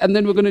is, and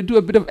then we're going to do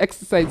a bit of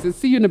exercises.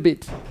 See you in a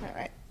bit. All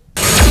right.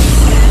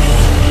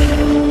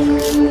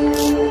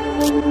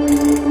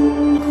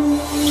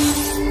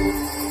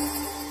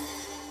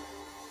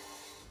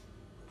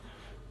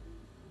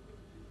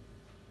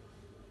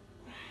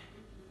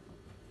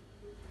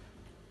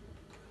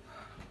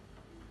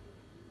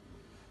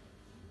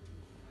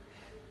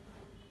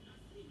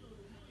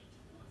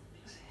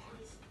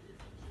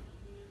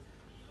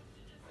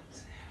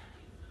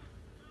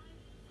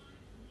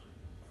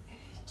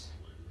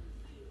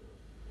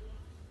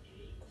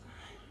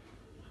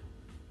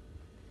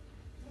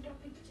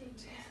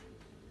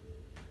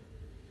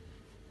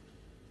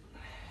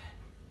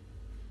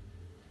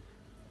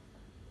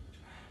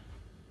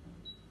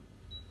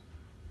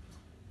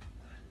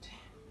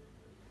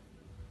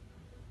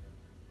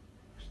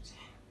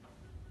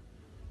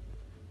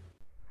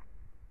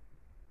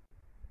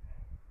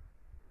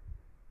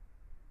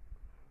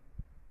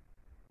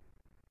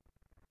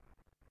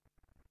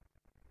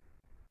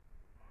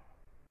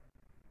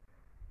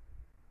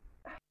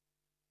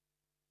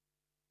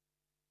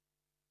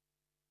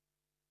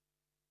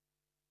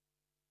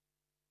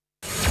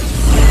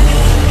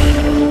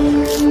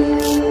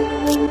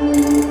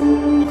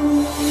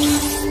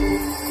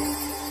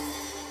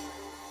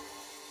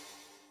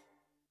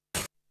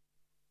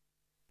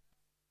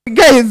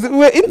 Guys,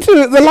 we're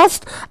into the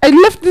last. I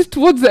left this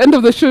towards the end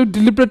of the show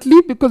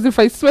deliberately because if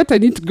I sweat, I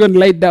need to go and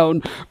lie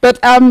down. But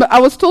I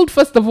was told,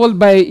 first of all,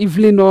 by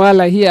Evelyn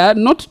Owala here,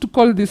 not to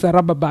call this a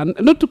rubber band,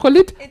 not to call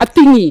it a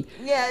thingy.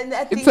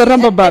 Yeah, it's a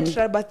rubber band.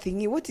 Rubber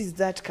thingy. What is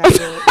that, Carol?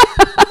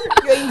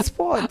 You're in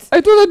sports.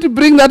 I told her to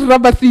bring that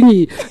rubber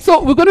thingy.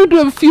 So we're going to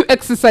do a few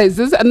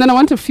exercises, and then I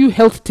want a few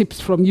health tips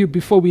from you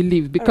before we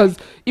leave. Because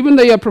even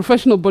though you're a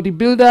professional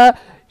bodybuilder,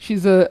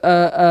 she's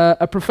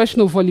a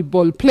professional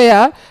volleyball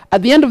player.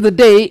 At the end of the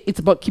day, it's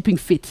about keeping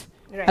fit.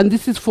 Right. And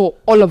this is for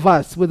all of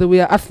us, whether we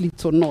are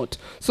athletes or not.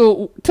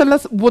 So tell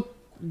us what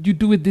you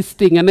do with this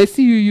thing. And I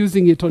see you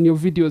using it on your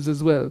videos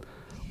as well.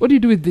 What do you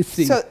do with this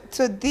thing?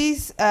 So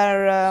these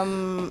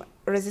are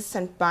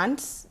resistant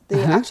bands.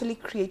 They actually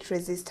create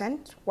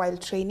resistance while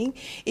training.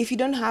 If you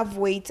don't have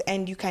weight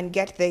and you can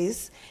get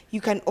this,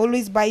 you can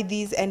always buy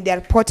these, and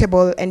they're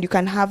portable, and you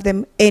can have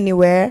them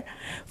anywhere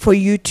for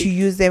you to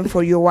use them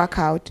for your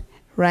workout,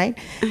 right?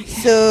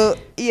 So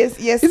yes,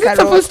 is Carol, it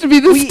supposed to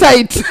be this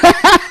tight?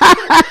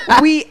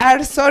 We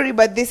are sorry,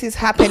 but this is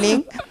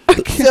happening.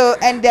 So,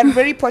 and they're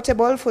very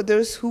portable for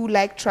those who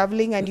like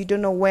traveling and you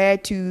don't know where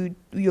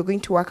you're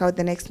going to work out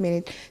the next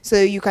minute. So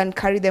you can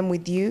carry them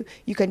with you.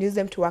 You can use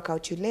them to work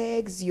out your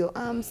legs, your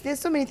arms. There's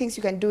so many things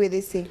you can do with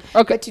this thing.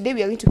 Okay. But today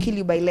we are going to kill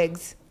you by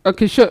legs.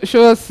 Okay, show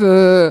us.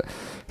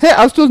 Hey,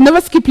 I was told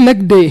never skip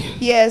leg day.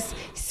 Yes.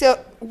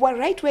 So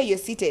right where you're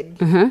seated,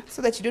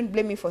 so that you don't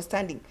blame me for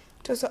standing.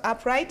 Torso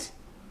upright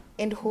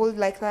and hold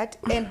like that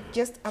and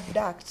just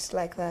abduct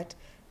like that.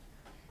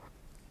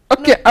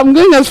 Okay, I'm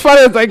going as far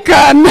as I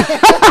can.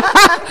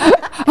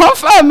 How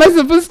far am I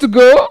supposed to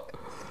go?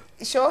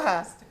 Show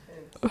her.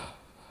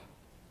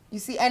 You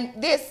see, and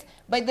this,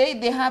 but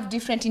they have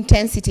different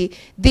intensity.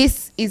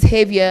 This is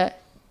heavier,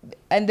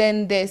 and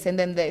then this, and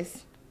then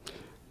this.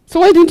 So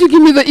why didn't you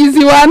give me the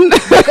easy one?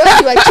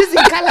 Because you are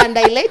choosing color and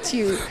I let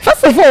you.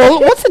 First of all,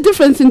 what's the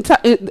difference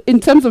in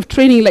terms of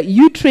training, like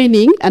you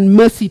training and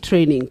Mercy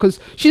training? Because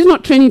she's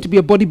not training to be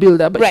a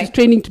bodybuilder, but she's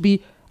training to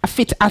be a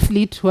fit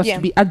athlete who has to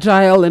be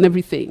agile and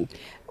everything.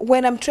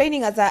 When I'm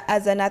training as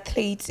an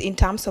athlete in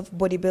terms of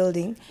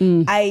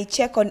bodybuilding, I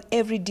check on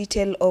every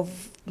detail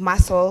of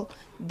muscle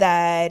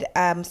that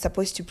I'm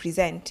supposed to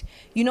present.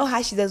 You know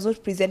how she does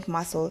not present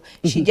muscle,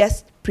 she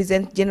just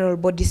presents general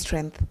body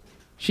strength.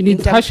 She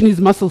needs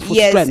muscle for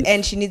strength. Yes,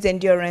 and she needs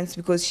endurance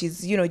because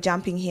she's,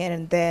 jumping here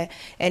and there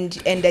and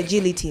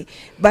agility.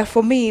 But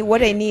for me,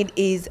 what I need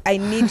is I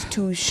need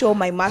to show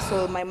my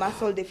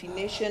muscle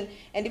definition.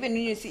 And even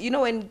when you see,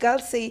 when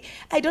girls say,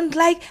 I don't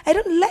like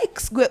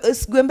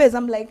squembes,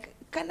 I'm like,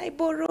 can I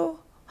borrow?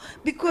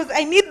 Because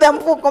I need them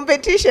for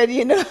competition,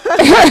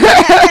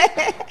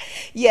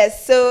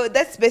 Yes, so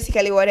that's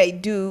basically what I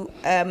do.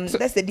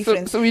 That's the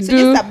difference. So just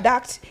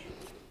abduct.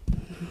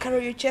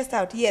 Carry your chest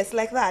out, yes,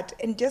 like that,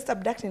 and just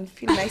abduct and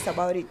feel nice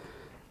about it.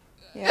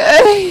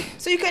 Yeah.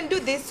 So you can do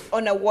this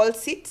on a wall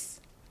sit.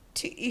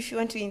 If you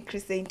want to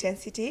increase the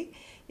intensity,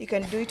 you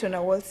can do it on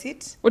a wall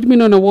sit. What do you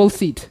mean on a wall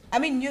seat? I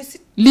mean, you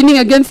sit leaning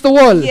against the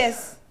wall.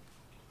 Yes.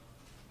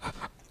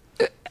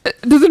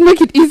 Does it make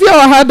it easier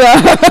or harder?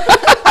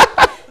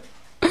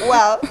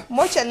 Well,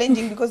 more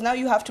challenging because now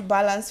you have to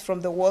balance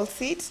from the wall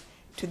seat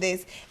to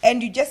this,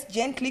 and you just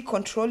gently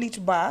control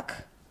it back.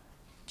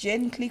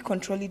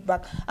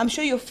 I'm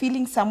sure you're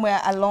feeling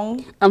somewhere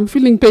along. I'm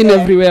feeling pain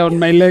everywhere on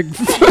my legs.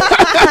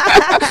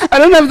 I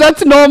don't know if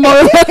that's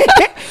normal.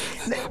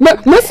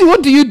 Mercy,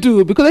 what do you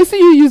do? Because I see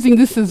you using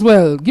this as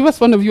well. Give us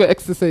one of your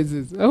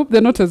exercises. I hope they're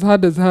not as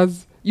hard as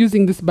hers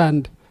using this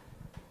band.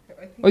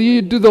 Or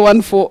you do the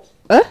one for...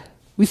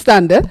 We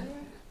stand, eh?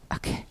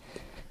 Okay.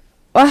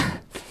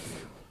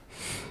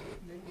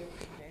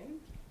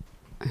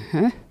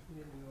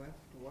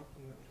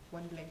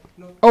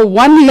 Oh,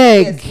 one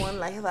leg. Yes, one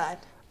like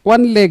that.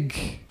 One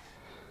leg.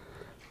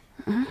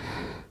 I'm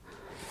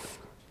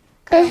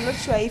not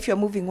sure if you're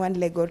moving one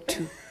leg or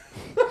two.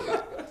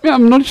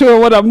 I'm not sure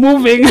what I'm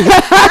moving.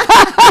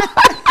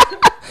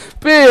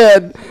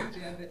 Period.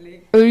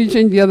 Let me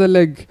change the other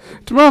leg.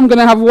 Tomorrow I'm going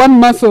to have one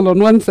muscle on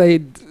one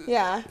side.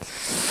 Yeah.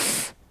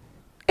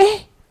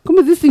 Come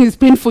on, this thing is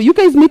painful. You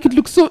guys make it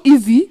look so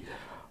easy.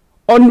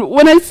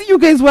 When I see you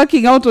guys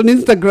working out on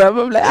Instagram,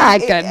 I'm like, I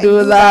can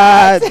do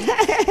that.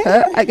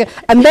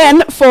 And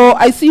then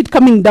I see it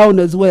coming down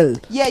as well.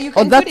 Yeah, you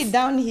can put it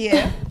down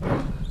here.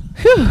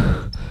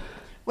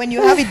 When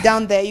you have it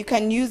down there, you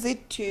can use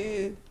it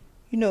to,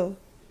 do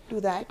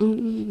that.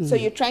 So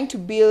you're trying to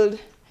build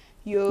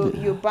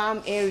your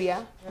bum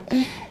area.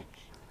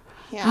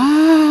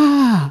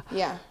 Yeah.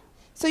 Yeah.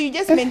 So you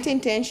just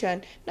maintain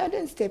tension. No,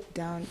 don't step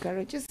down,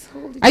 Carol. Just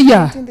hold it.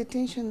 Maintain the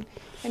tension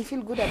and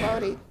feel good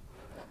about it.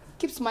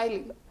 Keep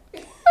smiling.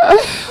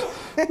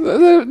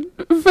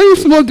 Very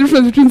small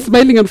difference between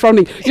smiling and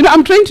frowning.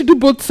 I'm trying to do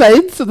both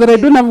sides so that I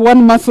don't have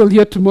one muscle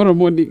here tomorrow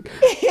morning.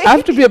 I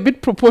have to be a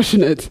bit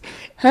proportionate.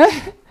 Huh?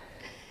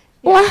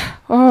 Yeah.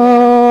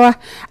 Oh,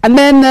 and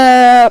then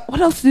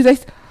what else did I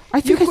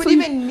think you could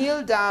even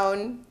kneel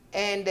down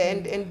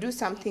and do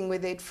something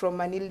with it from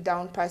a kneel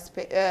down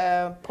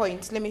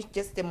point. Let me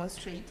just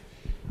demonstrate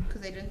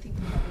because I don't think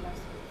we have enough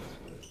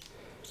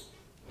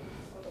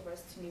all of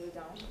us to kneel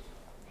down.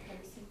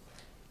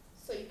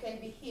 So you can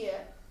be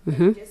here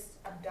and just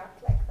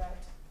abduct like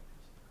that.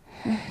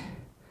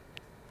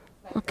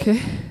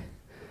 Okay.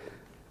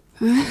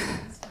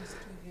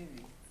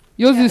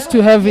 Yours is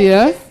too heavy,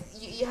 yeah?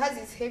 Yours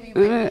is heavy.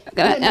 Can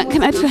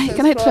I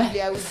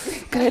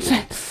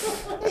try?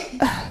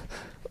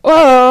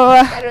 Oh.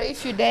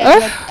 If you're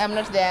there, I'm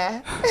not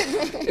there.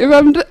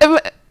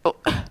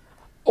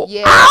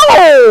 Yeah.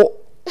 Ow!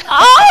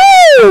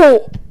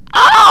 Ow!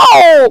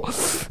 Ow!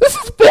 This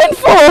is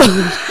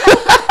painful.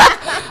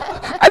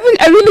 I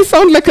think I really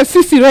sound like a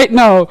sissy right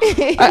now.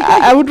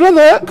 I would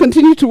rather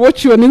continue to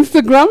watch you on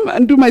Instagram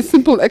and do my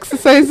simple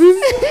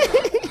exercises.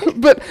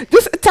 But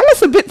just tell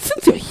us a bit,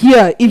 since you're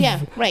here.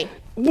 Yeah, right.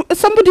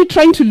 Somebody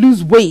trying to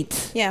lose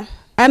weight. Yeah.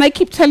 And I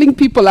keep telling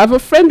people, I have a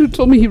friend who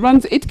told me he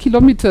runs 8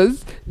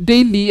 kilometers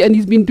daily and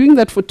he's been doing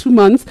that for 2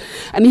 months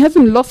and he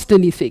hasn't lost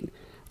anything.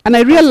 And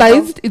I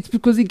realized it's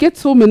because he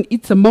gets home and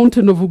eats a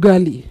mountain of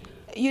ugali.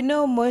 You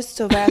know, most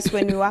of us,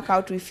 when we work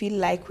out, we feel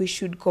like we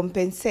should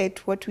compensate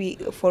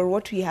for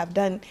what we have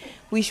done.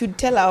 We should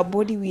tell our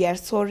body we are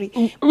sorry.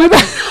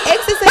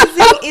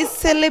 Exercising is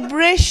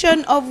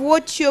celebration of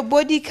what your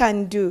body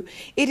can do.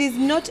 It is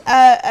not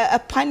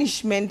a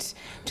punishment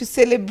to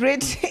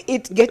celebrate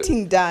it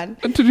getting done.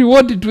 To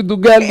reward it with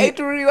ugali.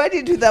 To reward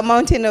it with a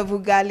mountain of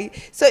ugali.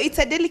 So it's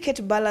a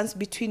delicate balance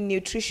between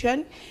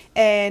nutrition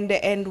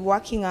and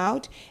working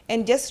out.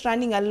 And just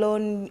running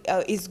alone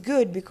is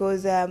good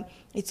because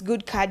it's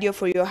good cardio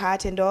for your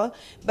heart and all.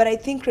 But I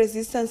think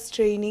resistance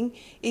training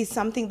is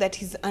something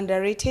that is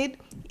underrated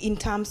in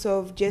terms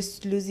of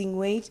just losing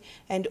weight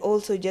and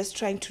also just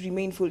trying to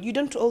remain full. You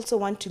don't also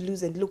want to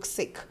lose and look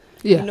sick.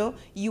 Yeah. You know,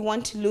 you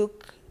want to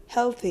look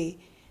healthy.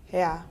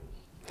 Yeah.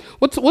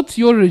 What's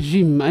your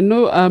regime? I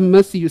know,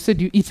 Mercy, you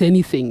said you eat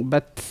anything,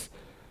 but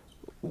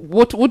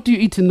what do you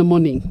eat in the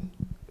morning?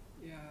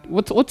 Yeah.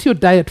 What's your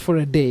diet for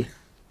a day?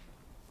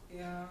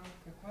 Yeah,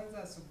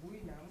 kwanza asubuhi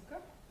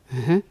naamka.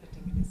 Uh-huh.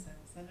 Natengeneza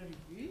celery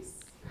juice.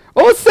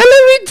 Oh,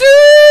 celery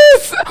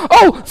juice!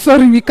 Oh,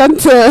 sorry, we can't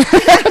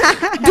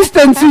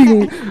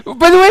distancing.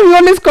 By the way, we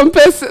always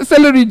compare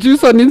celery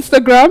juice on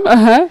Instagram.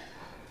 Uh-huh.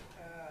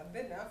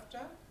 Then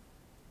after,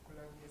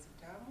 kula viazi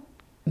tamu.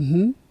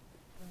 Mm-hmm.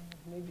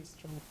 Maybe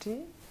strong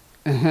tea.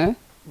 Uh-huh.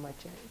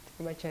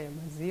 Chai ya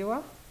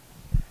maziwa.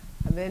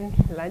 And then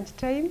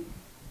lunchtime,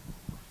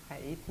 I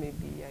eat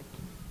maybe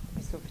a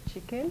piece of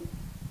chicken.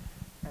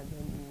 And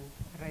then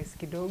rice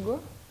kidogo.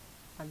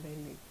 And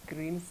then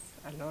greens,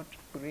 a lot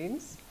of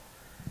greens.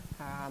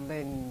 And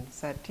then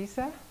saa 9,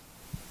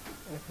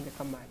 nafanya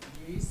kama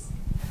juice,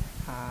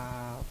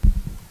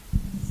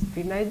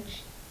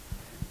 spinach,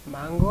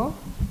 mango,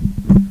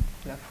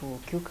 alafu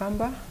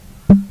cucumber,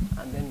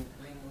 and then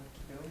lemon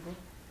kidogo,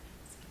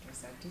 kitu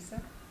saa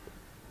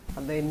 9.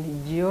 And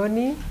then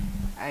jioni,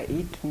 I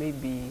eat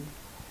maybe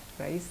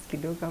rice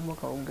kidogo ama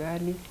ka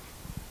ugali,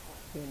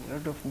 then a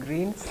lot of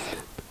greens.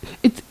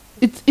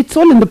 It's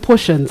all in the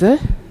portions, eh?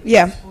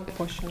 Yeah.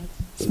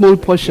 Small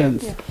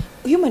portions. Yeah.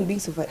 Human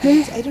beings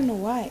overeat. I don't know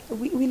why.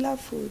 We love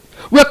food.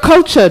 We're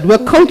cultured. We're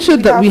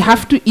cultured that we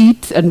have to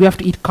eat, and we have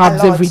to eat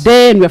carbs every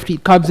day, and we have to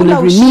eat carbs in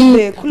every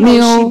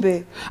meal.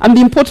 And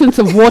the importance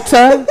of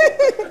water.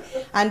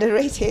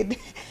 Underrated.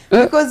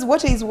 Because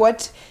water is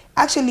what...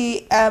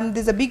 Actually,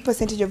 there's a big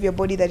percentage of your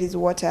body that is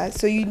water.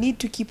 So you need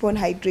to keep on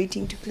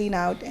hydrating to clean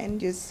out and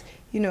just,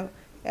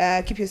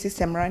 keep your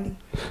system running.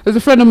 There's a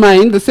friend of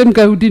mine, the same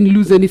guy who didn't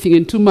lose anything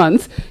in 2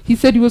 months. He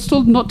said he was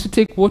told not to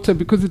take water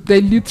because it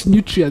dilutes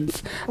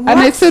nutrients. What? And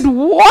I said,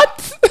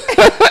 what?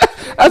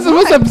 That's the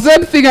most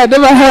absurd thing I'd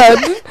ever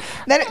heard.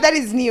 That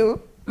is new.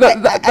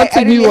 That's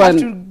a new one. I one.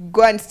 have to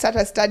go and start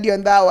a study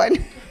on that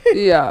one.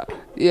 Yeah.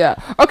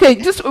 Okay,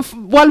 just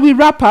while we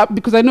wrap up,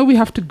 because I know we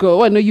have to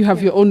go. I know you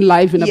have your own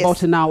live in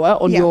about an hour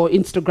on your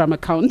Instagram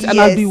account, and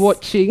I'll be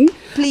watching.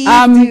 Please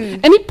do.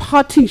 Any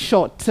parting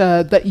shot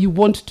that you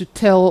want to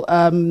tell?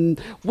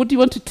 What do you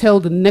want to tell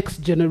the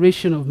next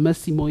generation of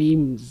Mercy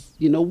Moims?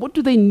 What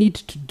do they need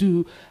to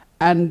do,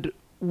 and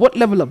what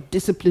level of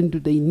discipline do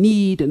they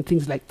need, and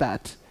things like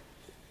that?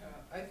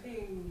 I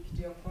think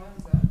kitu ya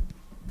kwanza,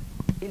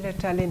 ile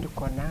talent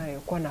uko nayo,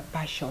 kuwa na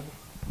passion.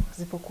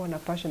 Usipokuwa na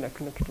passion,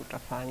 hakuna kitu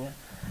utafanya.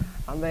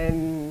 And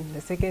then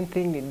the second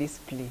thing ni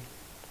discipline.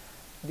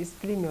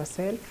 Discipline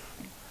yourself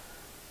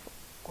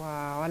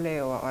kwa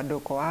wale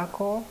wadogo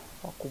wako,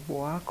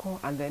 wakubwa wako,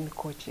 and then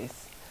coaches.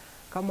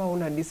 Kama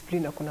una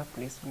discipline, hakuna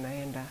place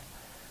unaenda.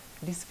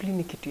 Discipline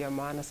ni kitu ya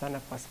maana sana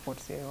kwa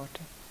sports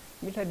yoyote.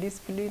 Bila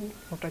discipline,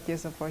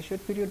 utacheza for a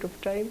short period of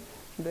time,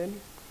 then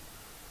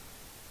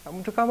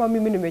mtu kama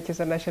mimi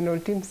nimecheza national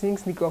team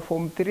since nikiwa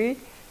form 3,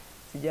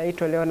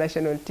 sijaitolewa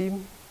national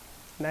team,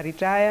 na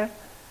retire,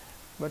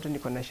 but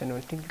niko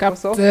national team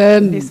because of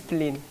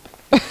discipline.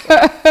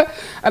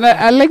 And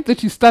I like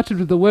that you started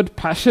with the word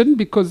passion,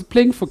 because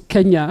playing for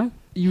Kenya,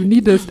 you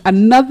need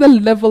another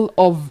level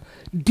of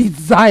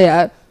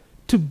desire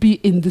to be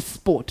in this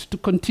sport, to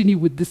continue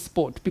with this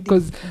sport,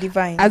 because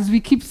Divine. As we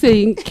keep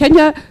saying,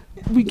 Kenya,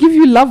 we give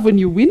you love when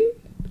you win,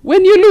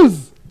 when you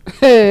lose,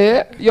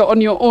 you're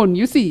on your own,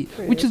 you see,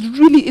 which is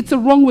really, it's a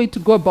wrong way to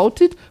go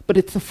about it, but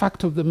it's a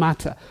fact of the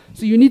matter.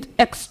 So you need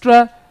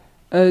extra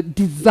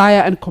desire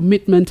and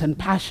commitment and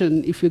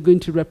passion if you're going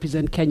to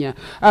represent Kenya.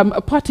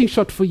 A parting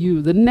shot for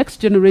you, the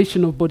next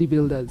generation of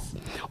bodybuilders,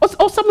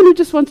 or someone who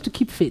just wants to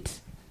keep fit.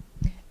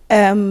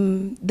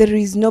 There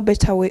is no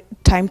better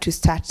time to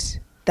start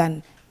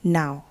than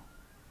now.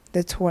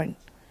 That's 1.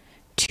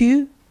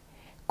 2,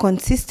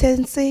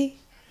 consistency,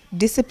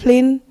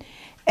 discipline,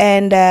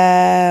 and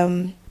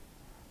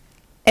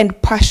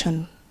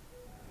passion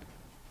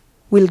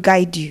will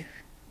guide you,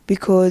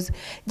 because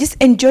just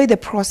enjoy the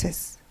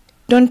process.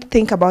 Don't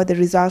think about the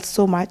results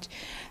so much,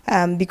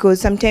 because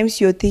sometimes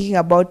you're thinking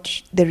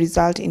about the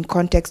result in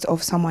context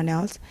of someone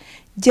else.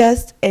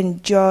 Just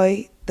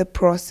enjoy the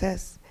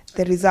process.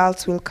 The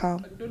results will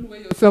come. And don't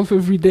weigh yourself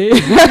every day.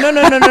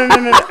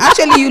 No.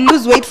 Actually, you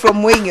lose weight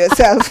from weighing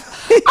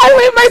yourself. I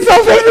weigh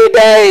myself every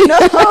day.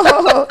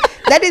 No,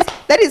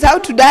 that is how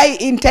to die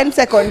in 10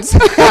 seconds.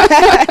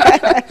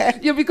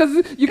 Yeah,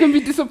 because you can be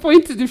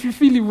disappointed if you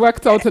feel you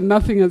worked out and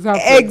nothing has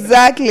happened.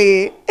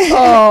 Exactly.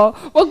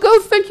 Oh, well,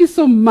 girls, thank you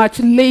so much.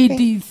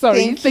 Ladies,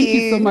 sorry, thank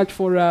you so you. much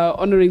for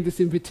honoring this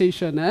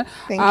invitation. Thank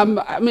you.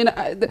 I mean,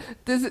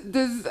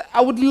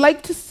 I would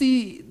like to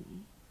see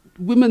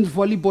women's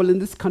volleyball in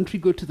this country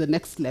go to the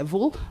next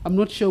level. I'm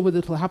not sure whether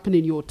it will happen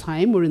in your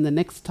time or in the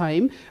next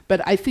time,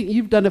 but I think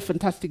you've done a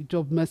fantastic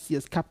job, Mercy,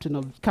 as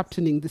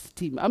captaining this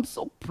team. I'm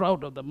so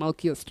proud of the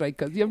Malkia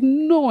Strikers. You have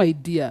no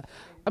idea.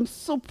 I'm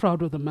so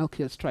proud of the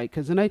Malkia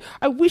Strikers, and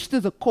I wish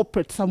there's a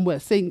corporate somewhere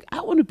saying,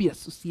 I want to be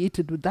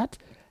associated with that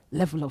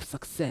level of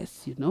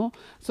success, you know.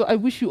 So I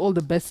wish you all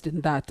the best in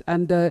that.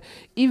 And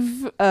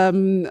if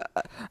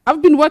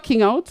I've been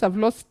working out, I've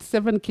lost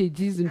 7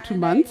 kgs in 2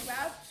 months.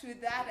 To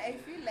that, I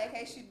feel like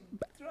I should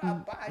throw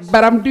a bash.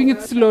 But I'm doing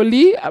it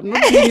slowly. I'm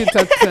not doing it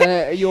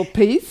at your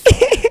pace.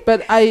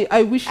 But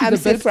I wish you the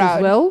best as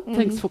well.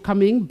 Thanks for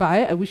coming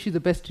by. I wish you the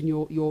best in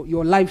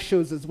your live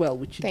shows as well,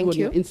 which you do on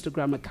your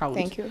Instagram account.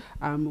 Thank you.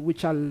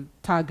 Which I'll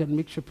tag and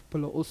make sure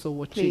people are also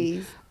watching.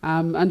 Please.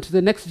 And to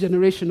the next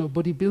generation of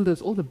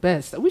bodybuilders, all the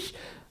best. I wish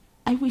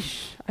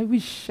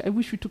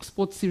we took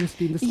sports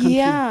seriously in this country.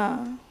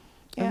 Yeah.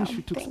 I wish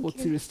we took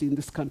sports seriously in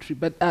this country.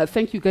 But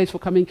thank you guys for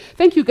coming.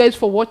 Thank you guys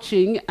for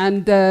watching.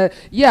 And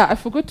yeah, I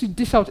forgot to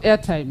dish out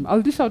airtime.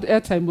 I'll dish out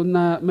airtime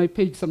on my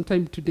page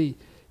sometime today.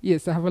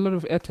 Yes, I have a lot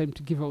of airtime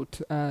to give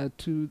out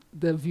to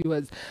the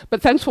viewers.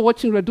 But thanks for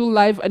watching Radul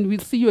Live, and we'll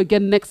see you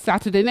again next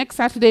Saturday. Next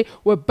Saturday,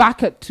 we're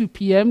back at 2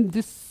 p.m.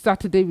 This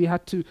Saturday, we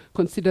had to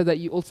consider that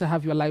you also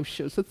have your live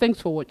show. So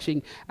thanks for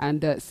watching,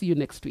 and see you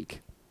next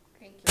week.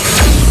 Thank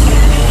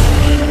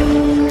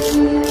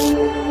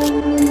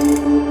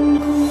you.